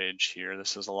bridge here.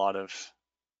 This is a lot of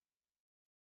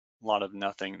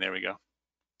nothing. There we go.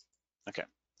 Okay,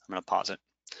 I'm going to pause it.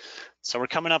 So we're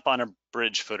coming up on a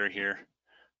bridge footer here.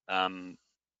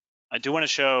 I do want to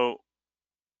show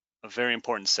a very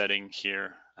important setting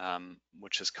here,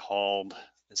 which is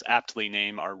aptly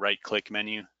named our right-click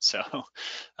menu. So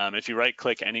if you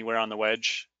right-click anywhere on the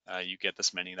wedge, you get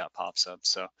this menu that pops up.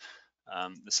 So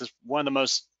this is one of the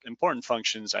most important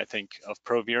functions, I think, of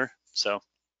ProViewer. So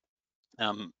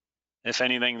if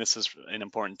anything, this is an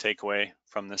important takeaway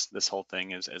from this whole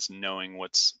thing is knowing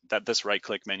that this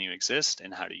right-click menu exists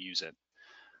and how to use it.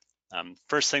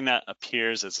 First thing that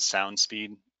appears is a sound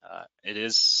speed. It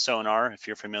is sonar. If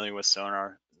you're familiar with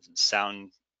sonar,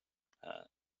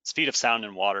 speed of sound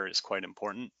in water is quite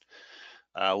important.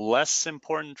 Less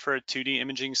important for a 2D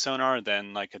imaging sonar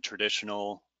than like a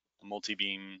traditional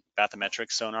multi-beam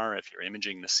bathymetric sonar if you're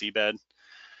imaging the seabed.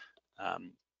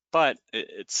 But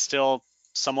it's still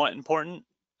somewhat important.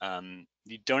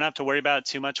 You don't have to worry about it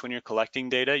too much when you're collecting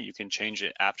data. You can change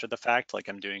it after the fact, like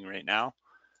I'm doing right now.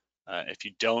 If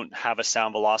you don't have a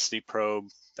sound velocity probe,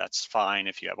 that's fine.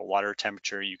 If you have a water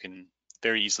temperature, you can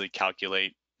very easily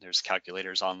calculate. There's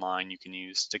calculators online you can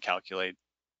use to calculate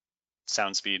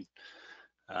sound speed.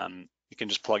 You can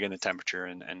just plug in the temperature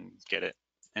and get it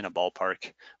in a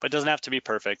ballpark, but it doesn't have to be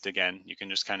perfect. Again, you can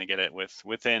just kind of get it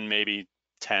within maybe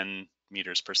 10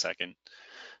 meters per second.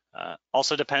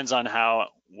 Also depends on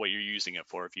what you're using it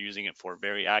for. If you're using it for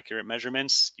very accurate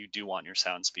measurements, you do want your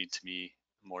sound speed to be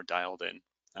more dialed in.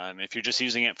 If you're just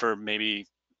using it for maybe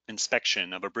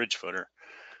inspection of a bridge footer,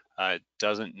 it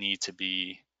doesn't need to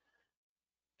be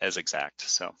as exact.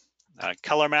 So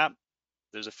color map,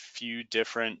 there's a few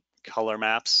different color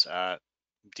maps.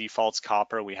 Default's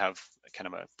copper. We have kind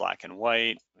of a black and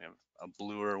white. We have a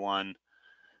bluer one,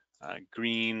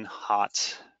 green,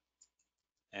 hot,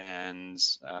 and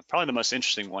probably the most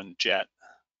interesting one, jet.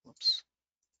 Whoops.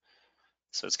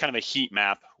 So it's kind of a heat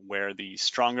map where the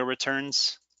stronger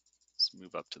returns, let's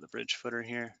move up to the bridge footer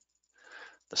here.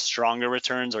 The stronger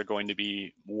returns are going to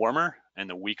be warmer and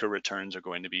the weaker returns are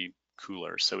going to be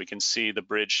cooler. So we can see the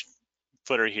bridge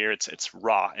footer here, it's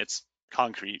raw, it's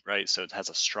concrete, right? So it has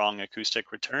a strong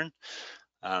acoustic return.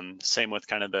 Same with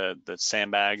kind of the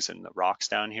sandbags and the rocks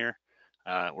down here.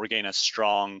 We're getting a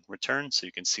strong return, so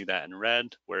you can see that in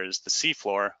red, whereas the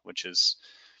seafloor, which is,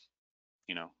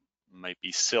 might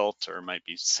be silt or might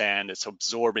be sand, it's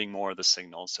absorbing more of the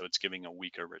signal, so it's giving a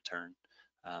weaker return,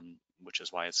 which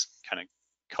is why it's kind of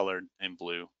colored in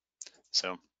blue.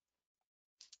 So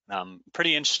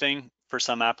pretty interesting for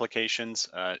some applications.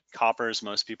 Copper is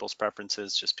most people's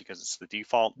preferences just because it's the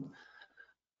default.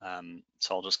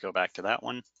 So I'll just go back to that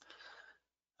one.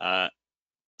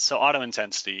 So auto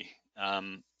intensity,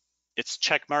 it's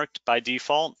checkmarked by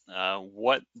default.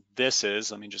 What this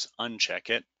is, let me just uncheck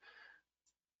it.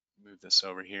 Move this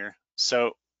over here.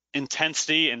 So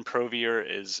intensity in ProViewer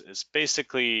is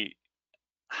basically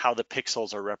how the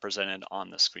pixels are represented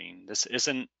on the screen. This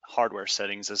isn't hardware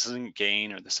settings, this isn't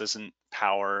gain, or this isn't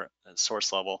power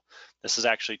source level. This is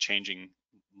actually changing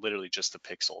literally just the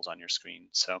pixels on your screen.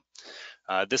 So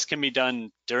this can be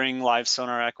done during live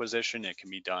sonar acquisition. It can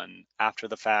be done after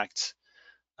the fact.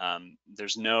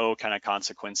 There's no kind of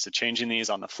consequence to changing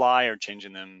these on the fly or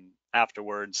changing them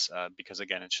afterwards, because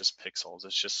again, it's just pixels.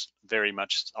 It's just very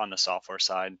much on the software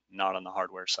side, not on the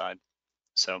hardware side.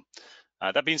 So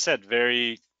that being said,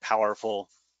 very powerful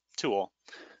tool.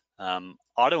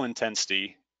 Auto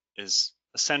intensity is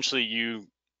essentially you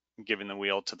giving the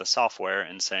wheel to the software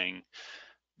and saying,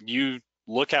 you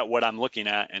look at what I'm looking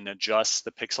at and adjust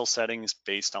the pixel settings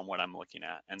based on what I'm looking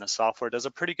at. And the software does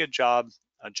a pretty good job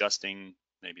adjusting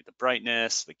maybe the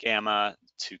brightness, the gamma,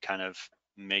 to kind of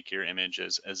make your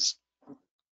images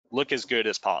look as good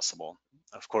as possible.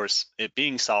 Of course, it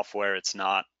being software, it's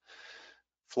not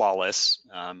flawless,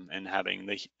 and having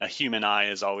a human eye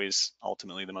is always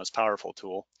ultimately the most powerful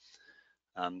tool.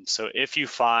 So if you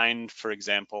find, for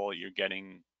example, you're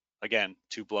getting, again,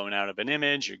 too blown out of an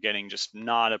image, you're getting just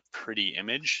not a pretty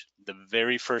image, the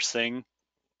very first thing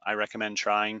I recommend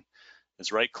trying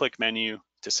is right-click menu,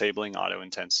 disabling auto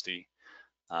intensity,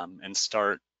 and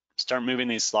start moving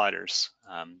these sliders.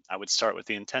 I would start with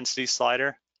the intensity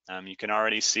slider. You can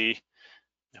already see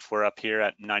if we're up here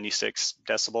at 96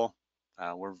 decibel,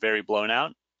 we're very blown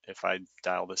out. If I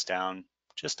dial this down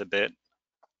just a bit,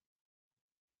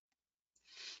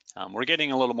 we're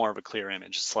getting a little more of a clear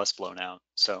image. It's less blown out.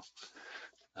 So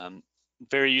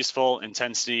very useful.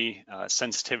 Intensity,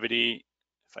 sensitivity.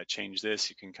 If I change this,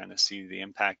 you can kind of see the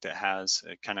impact it has.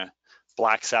 It kind of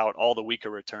blacks out all the weaker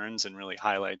returns and really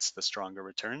highlights the stronger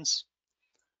returns.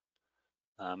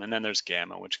 And then there's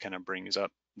gamma, which kind of brings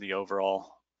up the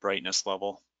overall brightness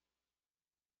level.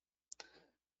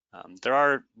 There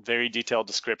are very detailed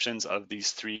descriptions of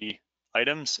these three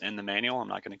items in the manual. I'm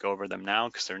not going to go over them now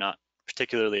because they're not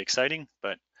particularly exciting,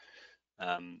 but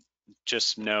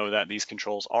just know that these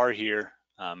controls are here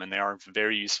and they are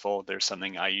very useful. They're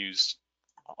something I use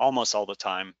almost all the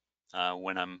time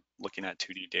when I'm looking at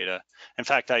 2D data. In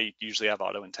fact, I usually have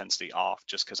auto intensity off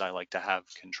just because I like to have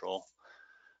control.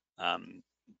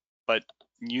 But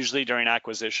usually during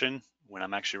acquisition, when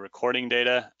I'm actually recording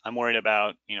data, I'm worried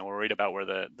about, we're worried about where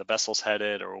the vessel's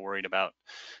headed, or we're worried about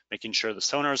making sure the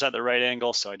sonar is at the right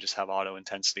angle. So I just have auto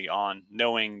intensity on,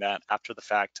 knowing that after the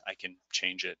fact, I can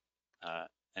change it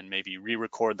and maybe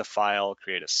re-record the file,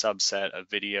 create a subset of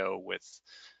video with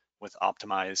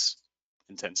optimized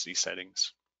intensity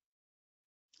settings.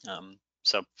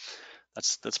 So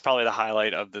that's probably the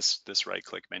highlight of this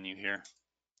right-click menu here.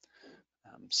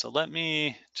 So let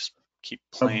me just keep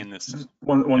playing this.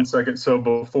 One second. So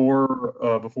before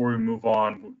we move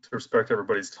on, to respect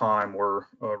everybody's time, we're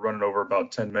running over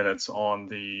about 10 minutes on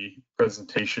the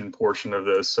presentation portion of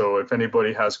this. So if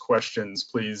anybody has questions,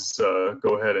 please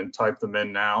go ahead and type them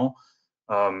in now,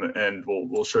 and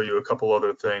we'll show you a couple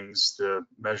other things, the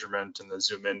measurement and the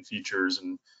zoom in features,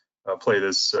 and play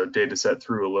this data set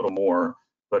through a little more.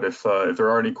 But if there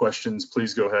are any questions,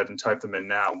 please go ahead and type them in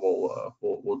now.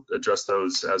 We'll address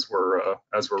those as we're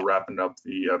wrapping up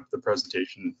the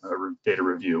presentation data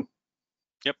review.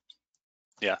 Yep.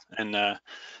 Yeah, and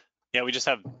yeah, we just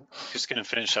going to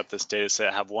finish up this data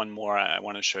set. I have one more I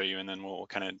want to show you, and then we'll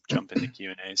kind of jump into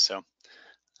Q&A. So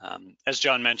as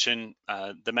John mentioned,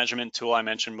 the measurement tool I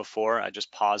mentioned before, I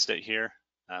just paused it here.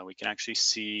 We can actually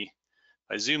see,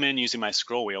 if I zoom in using my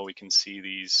scroll wheel, we can see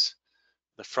these.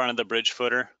 The front of the bridge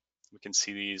footer, we can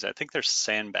see these, I think there's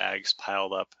sandbags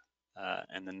piled up,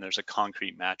 and then there's a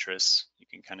concrete mattress. You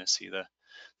can kind of see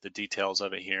the details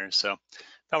of it here. So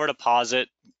if I were to pause it,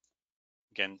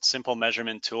 again, simple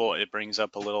measurement tool, it brings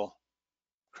up a little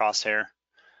crosshair.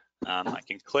 I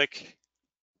can click,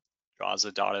 draws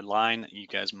a dotted line. You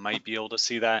guys might be able to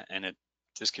see that, and it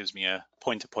just gives me a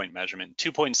point-to-point measurement.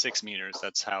 2.6 meters,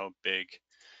 that's how big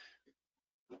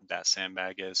that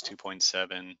sandbag is,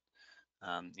 2.7.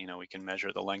 We can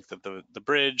measure the length of the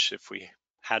bridge if we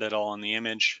had it all in the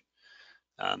image.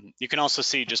 You can also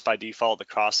see just by default, the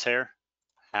crosshair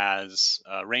has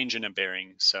a range and a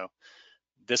bearing. So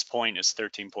this point is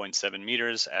 13.7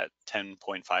 meters at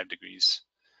 10.5 degrees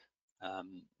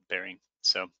bearing.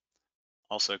 So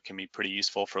also can be pretty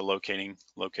useful for locating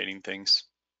things.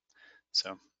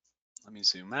 So let me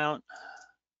zoom out.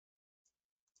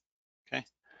 Okay.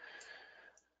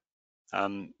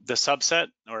 The subset,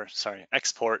 or sorry,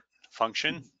 export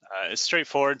function is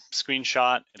straightforward.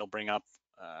 Screenshot, it'll bring up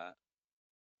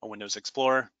a Windows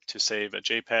Explorer to save a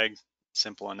JPEG.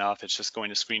 Simple enough. It's just going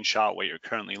to screenshot what you're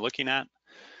currently looking at.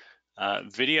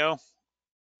 Video,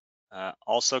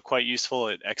 also quite useful.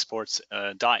 It exports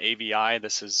 .avi.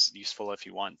 This is useful if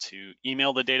you want to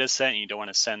email the data set and you don't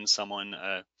want to send someone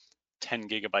a 10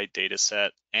 gigabyte data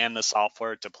set and the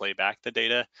software to play back the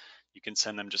data. You can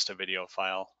send them just a video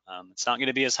file. It's not going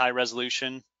to be as high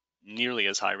resolution, nearly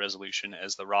as high resolution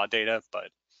as the raw data, but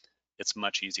it's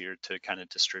much easier to kind of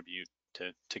distribute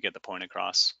to get the point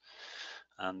across.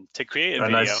 To create a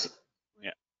video,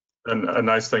 And a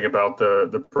nice thing about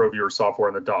the ProViewer software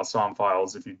and the .som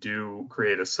files, if you do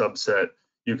create a subset,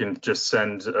 you can just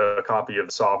send a copy of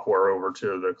the software over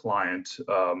to the client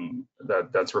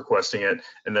that's requesting it.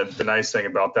 And then the nice thing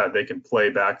about that, they can play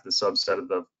back the subset of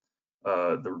the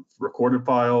recorded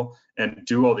file and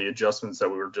do all the adjustments that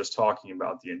we were just talking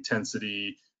about, the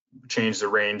intensity, change the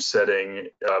range setting,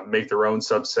 make their own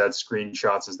subset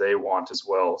screenshots as they want as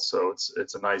well. So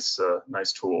it's a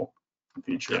nice tool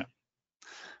feature.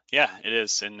 Yeah, it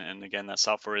is. And again, that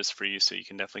software is free, so you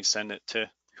can definitely send it to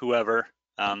whoever.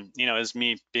 As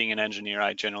me being an engineer,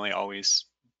 I generally always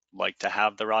like to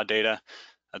have the raw data.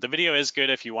 The video is good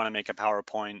if you want to make a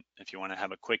PowerPoint, if you want to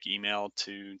have a quick email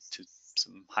to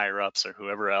some higher ups or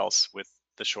whoever else with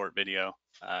the short video.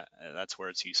 That's where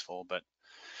it's useful. But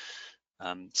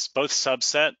both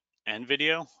subset and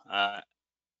video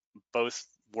both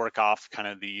work off kind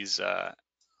of these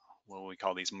what we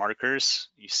call these markers.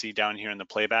 You see down here in the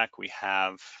playback, we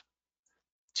have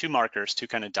two markers, two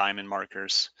kind of diamond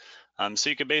markers. So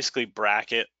you could basically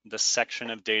bracket the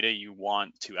section of data you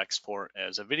want to export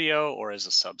as a video or as a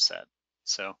subset.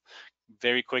 So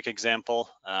very quick example.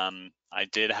 I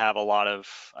did have a lot of,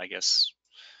 I guess,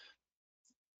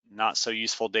 not so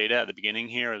useful data at the beginning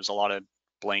here. It was a lot of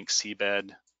blank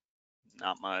seabed,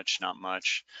 not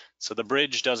much. So the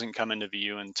bridge doesn't come into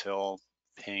view until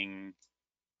ping,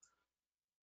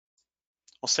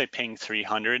 we'll say ping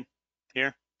 300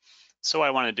 here. So what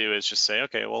I want to do is just say,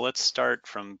 okay, well, let's start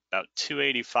from about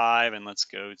 285 and let's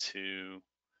go to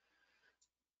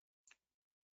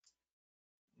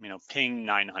ping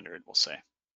 900, we'll say.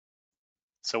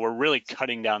 So we're really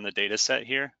cutting down the data set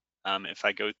here. If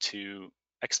I go to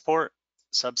export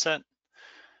subset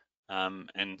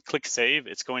and click save,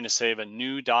 it's going to save a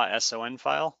new .son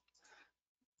file.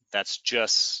 That's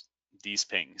just these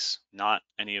pings, not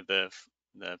any of the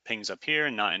pings up here,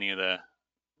 and not any of the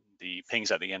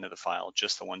pings at the end of the file,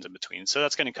 just the ones in between. So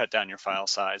that's going to cut down your file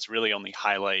size, really only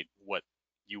highlight what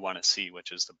you want to see,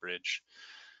 which is the bridge.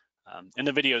 And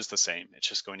the video is the same. It's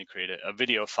just going to create a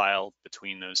video file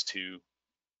between those two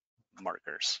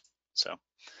markers. So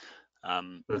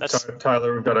that's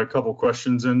Tyler, we've got a couple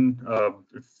questions in,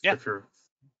 if you're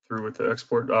through with the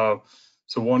export.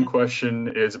 So one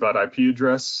question is about IP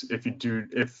address. If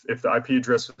the IP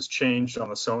address was changed on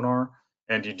the sonar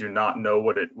and you do not know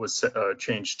what it was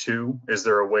changed to, is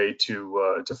there a way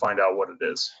to find out what it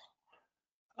is?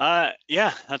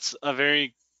 Yeah, that's a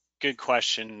very good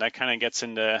question. That kind of gets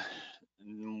into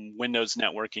Windows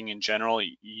networking in general.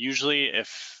 Usually,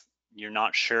 if you're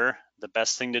not sure, the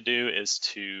best thing to do is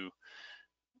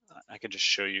I could just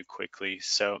show you quickly.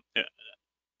 So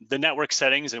the network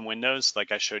settings in Windows,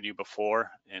 like I showed you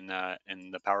before in the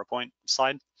PowerPoint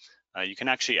slide, you can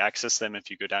actually access them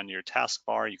if you go down to your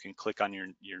taskbar. You can click on your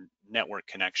network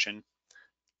connection,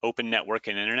 open network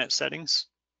and internet settings.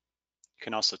 You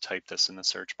can also type this in the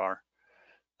search bar.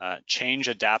 Change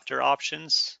adapter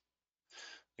options.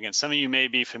 Again, some of you may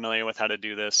be familiar with how to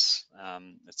do this.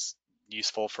 It's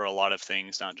useful for a lot of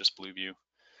things, not just Blueview.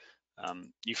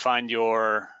 You find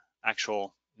your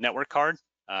actual network card.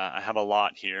 I have a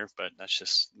lot here, but that's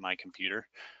just my computer.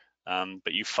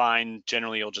 But you find,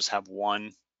 generally, you'll just have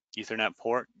one Ethernet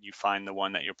port. You find the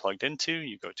one that you're plugged into.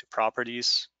 You go to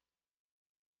Properties.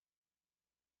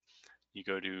 You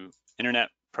go to Internet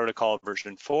Protocol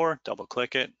version 4, double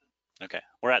click it. Okay,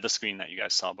 we're at the screen that you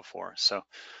guys saw before. So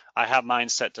I have mine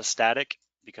set to static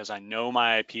because I know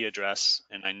my IP address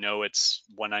and I know it's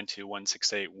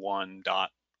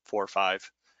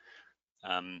 192.168.1.45.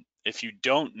 If you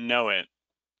don't know it,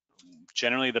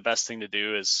 generally the best thing to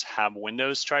do is have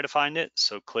Windows try to find it.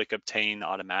 So click Obtain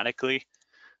automatically,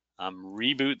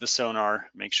 reboot the sonar,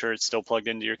 make sure it's still plugged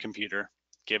into your computer,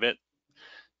 give it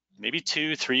maybe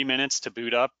 2-3 minutes to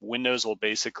boot up. Windows will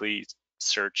basically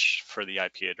search for the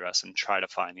IP address and try to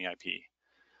find the IP.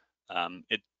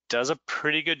 It does a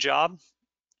pretty good job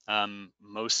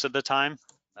most of the time.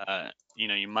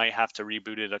 You might have to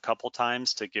reboot it a couple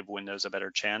times to give Windows a better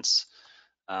chance.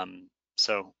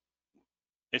 So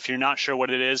if you're not sure what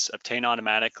it is, Obtain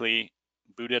automatically,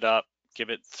 boot it up, give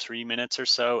it 3 minutes or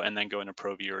so, and then go into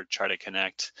ProViewer, try to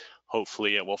connect.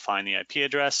 Hopefully it will find the IP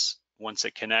address. Once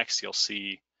it connects, you'll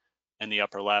see in the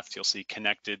upper left, you'll see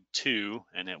connected to,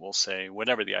 and it will say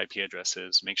whatever the IP address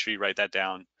is. Make sure you write that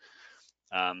down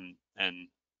and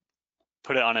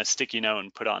put it on a sticky note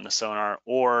and put it on the sonar,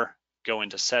 or go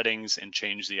into settings and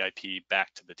change the IP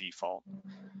back to the default.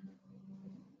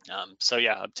 So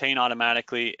yeah, Obtain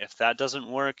automatically. If that doesn't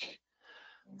work,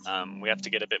 we have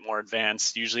to get a bit more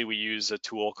advanced. Usually we use a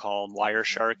tool called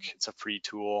Wireshark. It's a free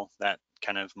tool that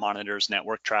kind of monitors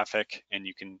network traffic, and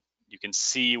you can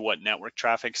see what network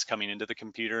traffic's coming into the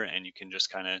computer, and you can just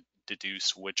kind of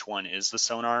deduce which one is the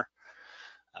sonar.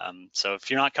 So if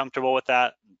you're not comfortable with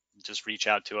that, just reach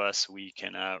out to us. We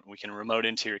can remote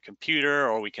into your computer,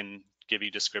 or we can give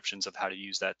you descriptions of how to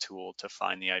use that tool to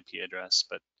find the IP address.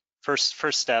 But first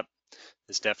step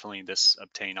is definitely this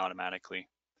Obtain automatically,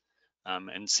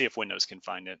 and see if Windows can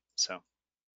find it. So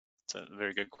it's a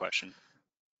very good question.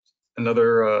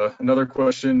 Another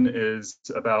question is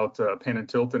about pan and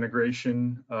tilt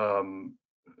integration.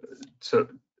 So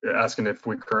asking if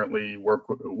we currently work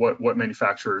with what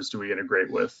manufacturers do we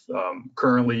integrate with?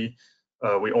 Currently,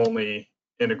 we only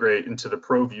integrate into the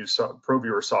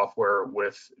ProViewer software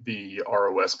with the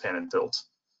ROS pan and tilt.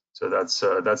 So that's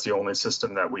the only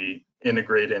system that we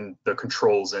integrate in the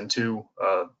controls into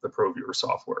the ProViewer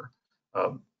software.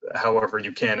 However,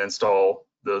 you can install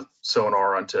the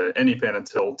sonar onto any pan and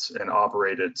tilt and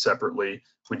operate it separately.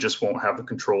 We just won't have the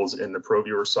controls in the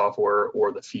ProViewer software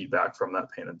or the feedback from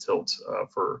that pan and tilt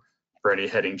for any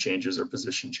heading changes or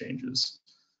position changes.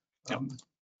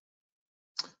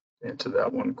 Into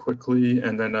that one quickly,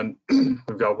 and then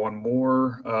we've got one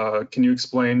more. Can you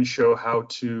show how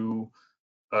to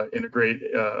integrate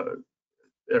or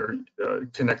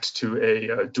connect to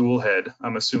a dual head?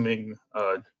 I'm assuming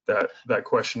that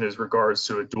question is regards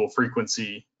to a dual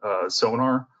frequency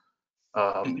sonar.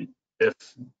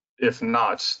 If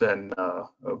not, then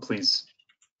please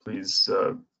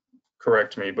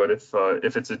correct me. But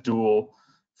if it's a dual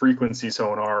frequency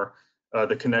sonar,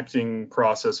 The connecting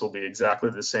process will be exactly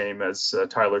the same as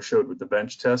Tyler showed with the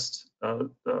bench test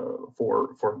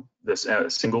for this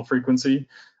single frequency.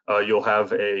 You'll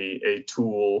have a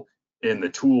tool in the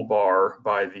toolbar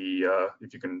by the,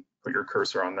 if you can put your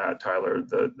cursor on that, Tyler,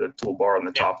 the toolbar on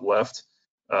the top left.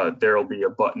 There'll be a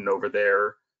button over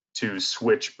there to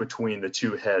switch between the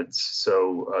two heads.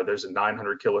 So there's a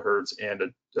 900 kilohertz and a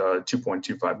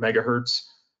 2.25 megahertz.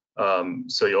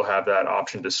 So you'll have that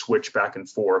option to switch back and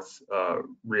forth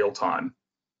real time.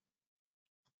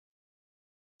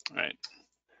 Right.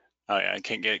 Oh yeah,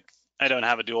 I don't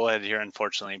have a dual head here,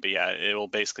 unfortunately, but yeah, it will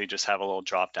basically just have a little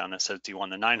drop down that says, do you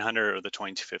want the 900 or the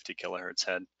 2250 kilohertz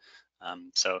head?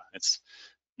 So it's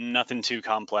nothing too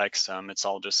complex. It's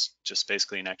all just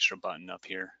basically an extra button up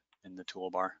here in the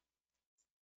toolbar.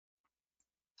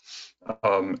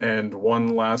 And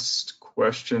one last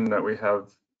question that we have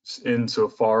in so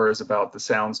far is about the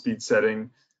sound speed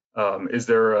setting. Is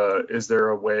there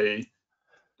a way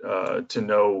to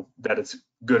know that it's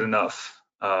good enough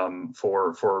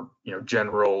for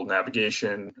general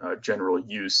navigation, general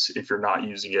use, if you're not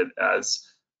using it as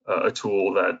a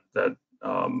tool that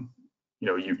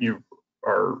you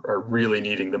are really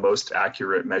needing the most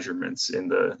accurate measurements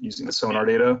in using the sonar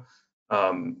data.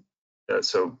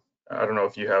 So I don't know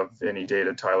if you have any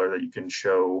data, Tyler, that you can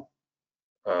show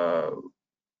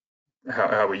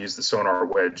how we use the sonar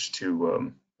wedge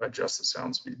to adjust the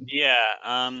sound speed. Yeah,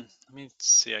 let me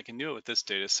see. I can do it with this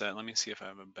data set. Let me see if I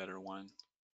have a better one.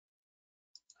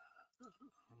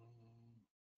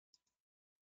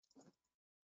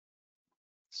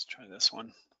 Let's try this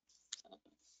one.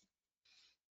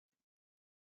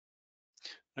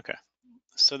 Okay,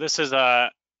 so this is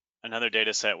another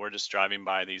data set. We're just driving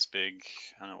by these big,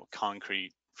 I don't know,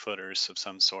 concrete footers of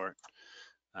some sort.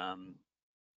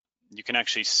 You can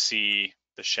actually see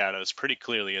the shadows pretty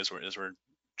clearly as we're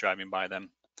driving by them.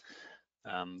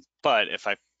 But if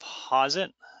I pause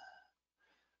it,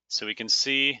 so we can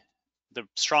see the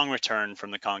strong return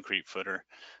from the concrete footer.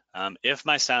 If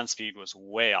my sound speed was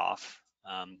way off,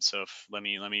 so let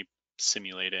me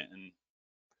simulate it and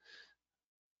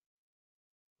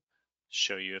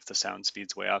show you if the sound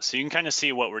speed's way off. So you can kind of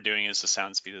see what we're doing is the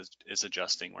sound speed is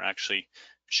adjusting. We're actually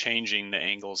changing the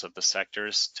angles of the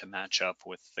sectors to match up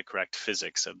with the correct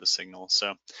physics of the signal.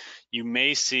 So you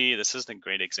may see, this isn't a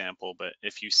great example, but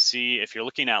if you're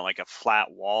looking at like a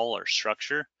flat wall or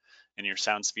structure and your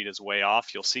sound speed is way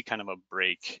off, you'll see kind of a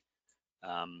break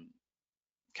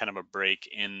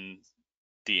in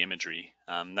the imagery.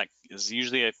 That is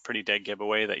usually a pretty dead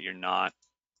giveaway that your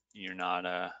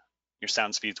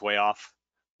sound speed's way off.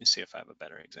 Let me see if I have a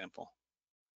better example.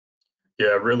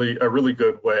 Yeah, a really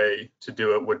good way to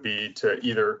do it would be to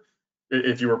either,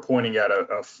 if you were pointing at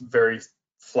a very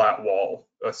flat wall,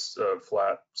 a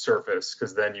flat surface,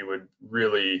 because then you would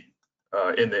really,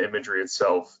 in the imagery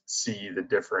itself, see the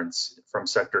difference from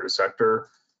sector to sector,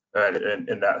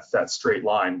 and that straight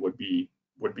line would be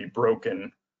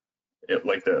broken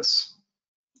like this.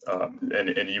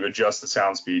 And you adjust the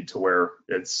sound speed to where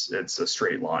it's a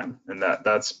straight line, and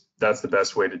that's the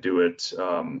best way to do it,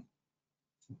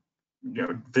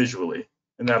 visually,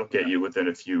 and that'll get you within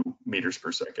a few meters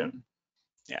per second.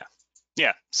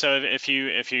 Yeah. So if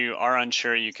you are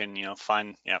unsure, you can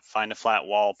find a flat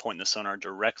wall, point the sonar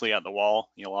directly at the wall.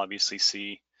 You'll obviously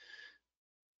see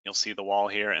the wall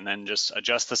here, and then just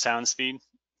adjust the sound speed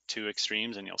to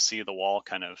extremes, and you'll see the wall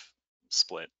kind of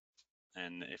split.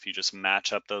 And if you just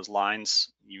match up those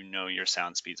lines, your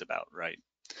sound speed's about right.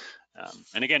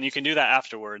 And again, you can do that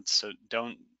afterwards, so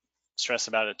don't stress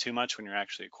about it too much when you're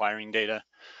actually acquiring data,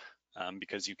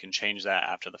 because you can change that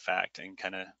after the fact and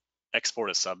kind of export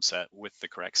a subset with the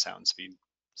correct sound speed.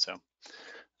 So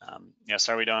yeah,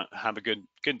 sorry we don't have a good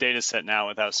data set now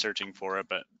without searching for it,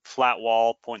 but flat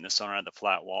wall, point the sonar at the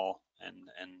flat wall and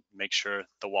make sure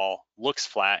the wall looks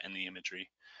flat in the imagery.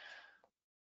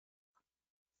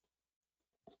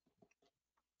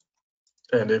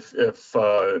 And if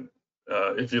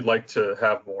you'd like to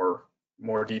have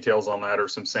more details on that or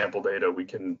some sample data, we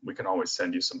can always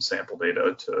send you some sample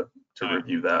data to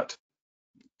review that.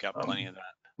 Got plenty of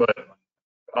that. But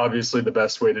obviously, the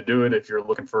best way to do it, if you're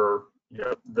looking for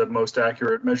the most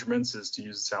accurate measurements, is to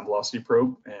use the sound velocity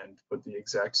probe and put the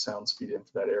exact sound speed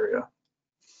into that area.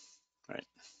 Right.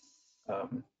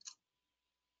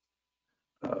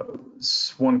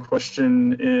 One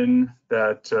question in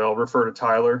that I'll refer to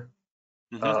Tyler.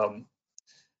 Mm-hmm.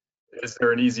 Is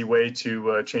there an easy way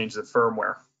to change the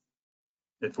firmware?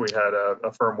 If we had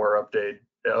a firmware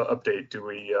update, do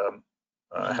we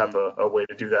have a way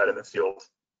to do that in the field?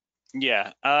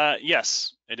 Yeah,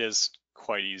 yes, it is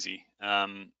quite easy.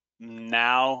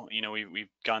 now, we've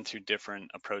gone through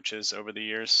different approaches over the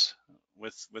years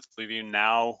with Blueview.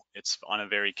 Now it's on a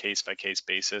very case-by-case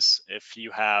basis. If you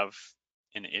have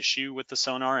an issue with the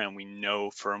sonar and we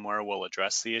know firmware will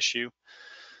address the issue,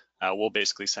 we'll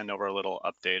basically send over a little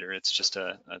updater. It's just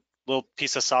a little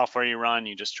piece of software you run.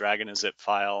 You just drag in a zip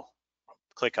file,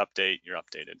 click update, you're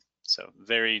updated. So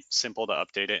very simple to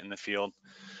update it in the field.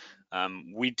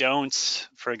 We don't,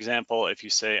 for example, if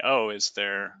you say, oh, is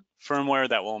there firmware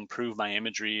that will improve my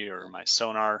imagery or my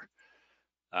sonar,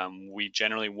 we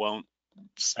generally won't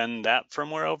send that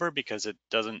firmware over because it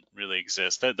doesn't really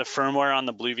exist. The firmware on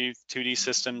the Blueview 2D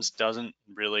systems doesn't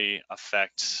really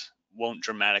won't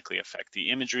dramatically affect the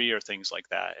imagery or things like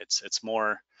that. It's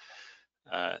more,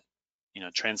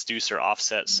 transducer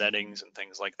offset settings and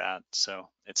things like that. So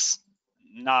it's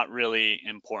not really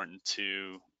important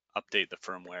to update the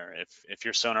firmware. If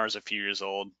your sonar is a few years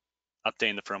old,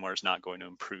 updating the firmware is not going to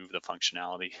improve the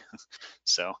functionality.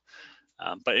 So,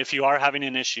 but if you are having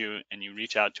an issue and you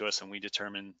reach out to us and we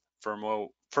determine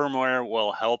firmware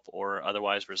will help or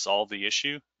otherwise resolve the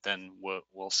issue, then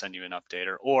we'll send you an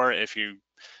updater. Or if you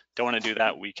don't want to do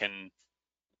that, we can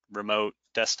remote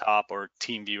desktop or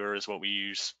TeamViewer is what we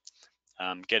use.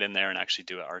 Get in there and actually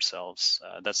do it ourselves.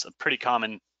 That's a pretty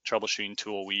common troubleshooting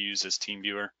tool we use is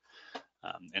TeamViewer.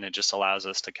 And it just allows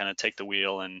us to kind of take the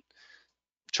wheel and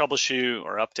troubleshoot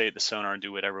or update the sonar and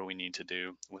do whatever we need to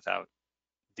do without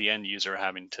the end user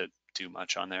having to do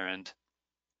much on their end.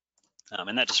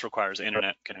 And that just requires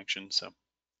internet connection. So.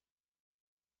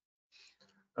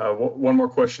 One more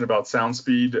question about sound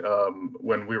speed.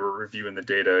 When we were reviewing the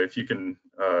data, if you can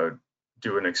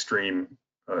do an extreme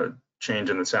change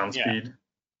in the sound speed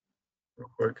real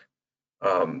quick.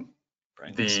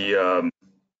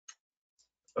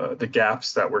 The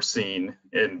gaps that we're seeing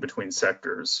in between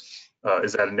sectors,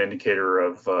 is that an indicator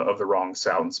of the wrong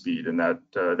sound speed? And that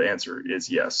the answer is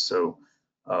yes. So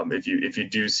if you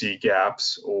do see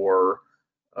gaps, or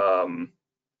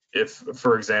if,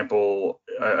 for example,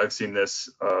 I've seen this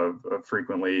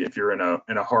frequently, if you're in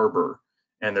a harbor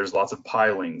and there's lots of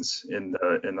pilings in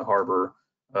the harbor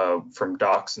from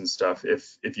docks and stuff,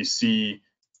 if you see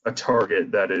a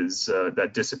target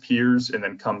that disappears and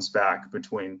then comes back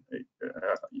between,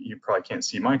 you probably can't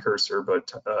see my cursor,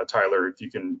 but Tyler, if you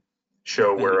can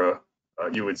show where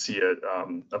you would see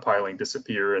a piling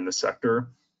disappear in the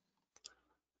sector.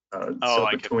 So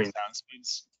between sound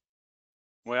speeds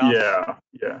way off?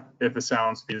 Yeah. If the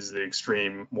sound speed is the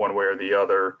extreme one way or the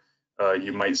other,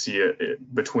 you might see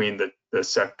it between the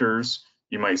sectors.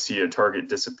 You might see a target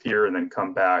disappear and then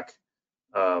come back.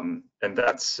 And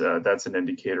that's an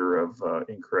indicator of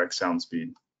incorrect sound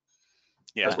speed.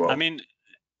 Yeah, as well. I mean,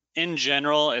 in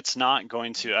general, it's not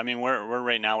going to. I mean, we're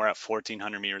right now we're at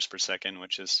 1,400 meters per second,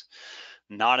 which is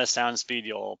not a sound speed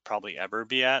you'll probably ever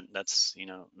be at. That's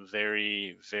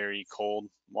very, very cold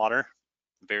water,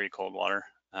 very cold water.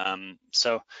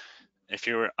 So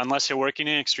unless you're working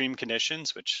in extreme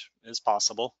conditions, which is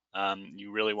possible,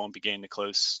 you really won't be getting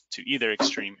close to either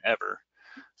extreme ever.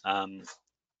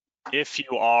 If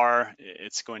you are,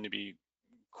 it's going to be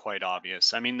quite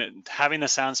obvious. I mean, having the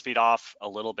sound speed off a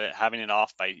little bit, having it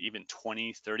off by even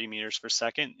 20, 30 meters per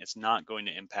second, it's not going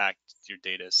to impact your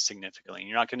data significantly.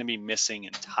 You're not going to be missing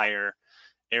entire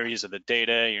areas of the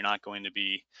data. You're not going to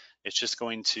be, it's just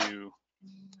going to,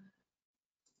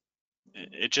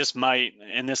 it just might,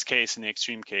 in this case, in the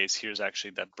extreme case, here's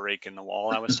actually that break in the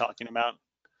wall I was talking about.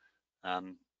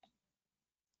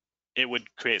 It would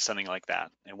create something like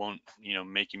that. It won't,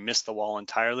 make you miss the wall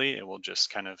entirely. It will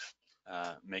just kind of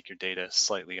make your data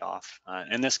slightly off.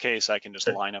 In this case, I can just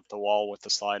line up the wall with the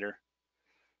slider,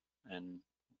 and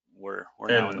we're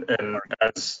now in the and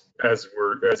as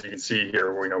you can see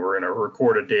here, we're in a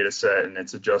recorded data set, and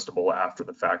it's adjustable after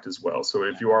the fact as well. So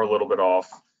if you are a little bit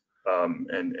off,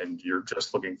 and you're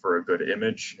just looking for a good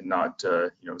image and not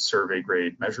survey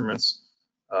grade measurements,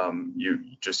 you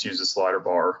just use a slider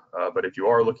bar. But if you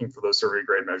are looking for those survey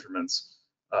grade measurements,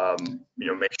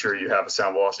 make sure you have a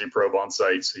sound velocity probe on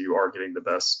site so you are getting the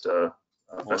best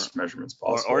measurements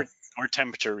possible. Or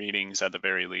temperature readings at the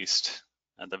very least.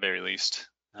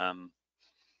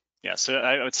 Yeah, so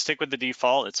I would stick with the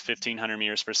default. It's 1,500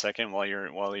 meters per second while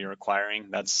you're acquiring.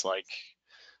 That's like,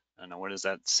 I don't know, what is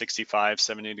that? 65,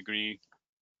 70 degree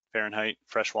Fahrenheit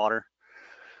fresh water.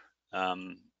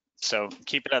 So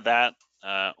keep it at that.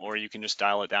 Or you can just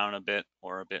dial it down a bit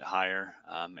or a bit higher,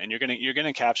 and you're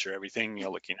gonna capture everything you're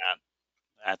looking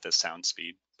at the sound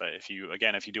speed. But if you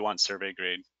do want survey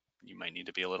grade, you might need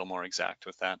to be a little more exact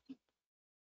with that.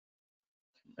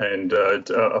 And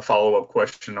a follow-up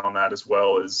question on that as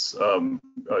well is, do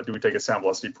we take a sound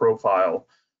velocity profile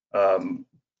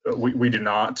We do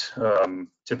not.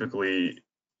 Typically,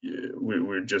 we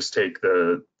would just take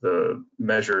the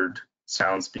measured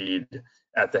sound speed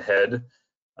at the head.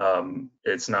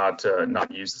 It's not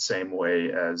used the same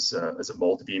way as a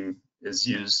multibeam is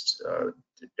used,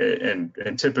 and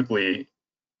typically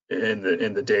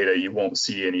in the data you won't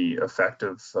see any effect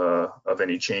of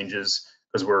any changes,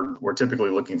 because we're typically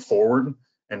looking forward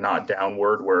and not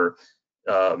downward, where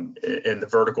in the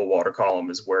vertical water column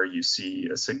is where you see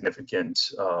a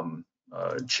significant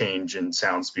change in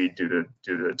sound speed due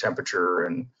to temperature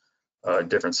and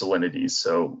different salinities.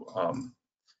 So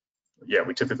yeah,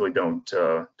 we typically don't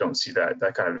see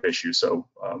that kind of issue. So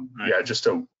Right. yeah, just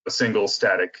a single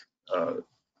static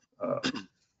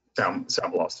sound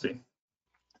velocity.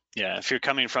 Yeah, if you're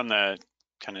coming from the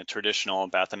kind of traditional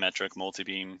bathymetric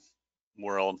multibeam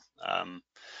world,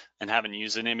 and haven't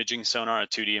used an imaging sonar, a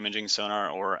 2D imaging sonar,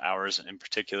 or ours in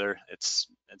particular, it's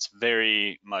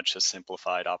very much a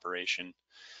simplified operation.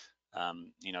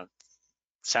 You know,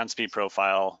 sound speed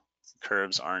profile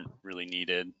curves aren't really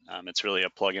needed. It's really a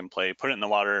plug and play. Put it in the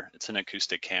water. It's an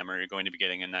acoustic camera. You're going to be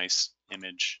getting a nice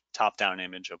image, top-down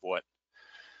image of what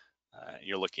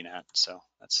you're looking at. So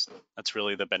that's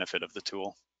really the benefit of the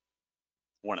tool.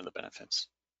 One of the benefits.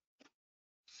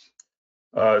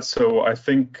 So I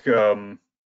think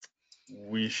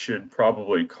we should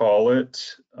probably call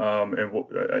it.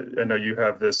 And I know you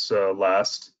have this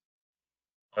last.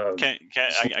 I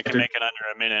can make it under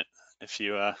a minute if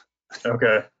you.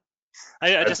 Okay.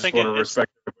 I just think want to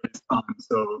respect everybody's time,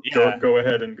 so yeah, go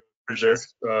ahead and go sure.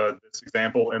 this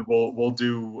example, and we'll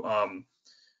do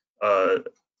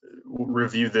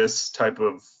review this type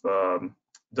of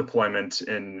deployment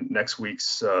in next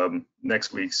week's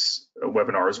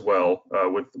webinar as well,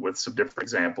 with some different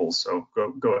examples. So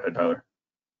go ahead, Tyler.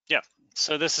 Yeah.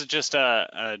 So this is just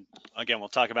again, we'll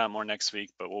talk about it more next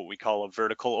week, but what we call a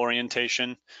vertical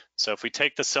orientation. So if we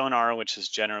take the sonar, which is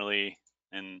generally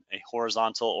in a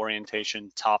horizontal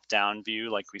orientation, top-down view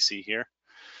like we see here,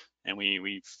 and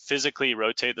we physically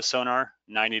rotate the sonar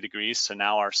 90 degrees, so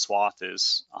now our swath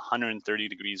is 130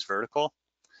 degrees vertical,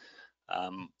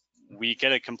 we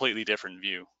get a completely different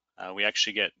view. We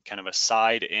actually get kind of a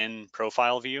side-in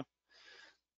profile view.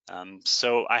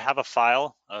 So I have a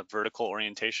file, a vertical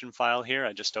orientation file here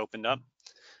I just opened up.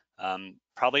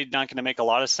 Probably not going to make a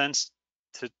lot of sense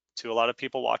to a lot of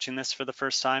people watching this for the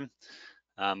first time,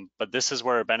 but this is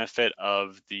where a benefit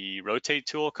of the rotate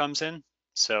tool comes in.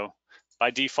 So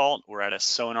by default, we're at a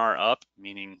sonar up,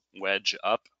 meaning wedge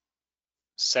up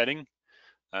setting.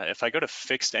 If I go to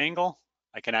fixed angle,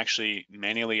 I can actually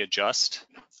manually adjust.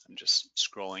 I'm just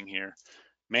scrolling here.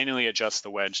 Manually adjust the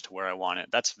wedge to where I want it.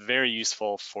 That's very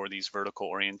useful for these vertical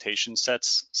orientation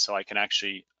sets, so I can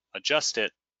actually adjust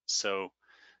it so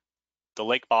the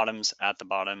lake bottom's at the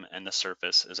bottom and the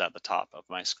surface is at the top of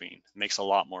my screen. It makes a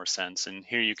lot more sense. And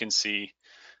here you can see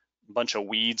a bunch of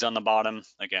weeds on the bottom.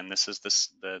 Again, this is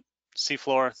the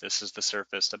seafloor, this is the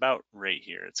surface about right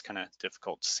here. It's kind of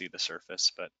difficult to see the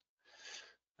surface, but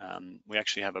we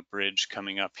actually have a bridge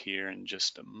coming up here in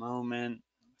just a moment.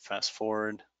 Fast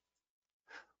forward.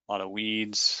 A lot of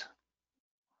weeds.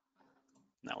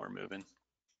 Now we're moving.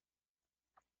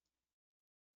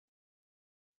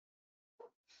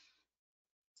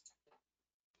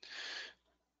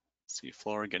 Sea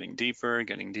floor getting deeper,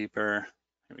 getting deeper.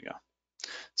 Here we go.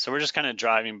 So we're just kind of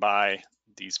driving by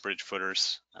these bridge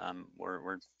footers.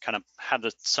 We're kind of have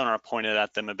the sonar pointed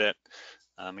at them a bit.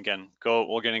 Again,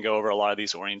 we're going to go over a lot of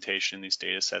these orientation, these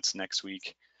data sets next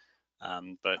week.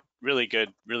 But really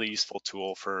good, really useful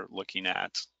tool for looking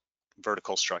at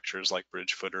vertical structures like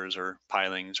bridge footers or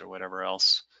pilings or whatever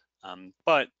else.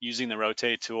 But using the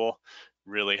rotate tool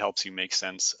really helps you make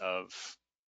sense of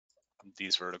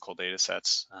these vertical data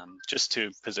sets, just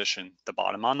to position the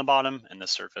bottom on the bottom and the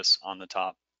surface on the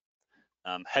top.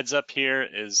 Heads up here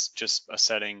is just a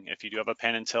setting. If you do have a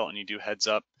pan and tilt and you do heads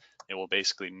up, it will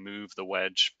basically move the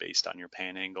wedge based on your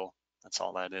pan angle. That's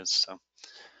all that is. So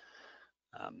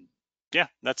yeah,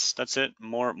 that's it.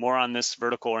 More on this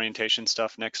vertical orientation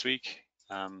stuff next week.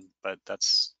 But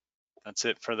that's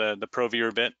it for the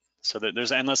ProViewer bit. So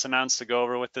there's endless amounts to go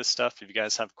over with this stuff. If you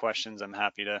guys have questions, I'm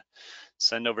happy to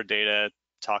send over data,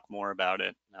 talk more about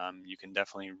it. You can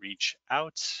definitely reach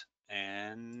out,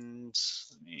 and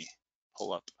let me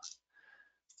pull up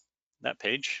that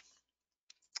page.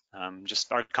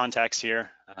 Just our contacts here.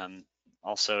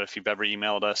 Also, if you've ever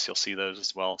emailed us, you'll see those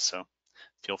as well. So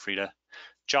feel free to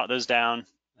jot those down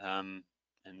and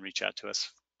reach out to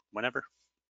us whenever.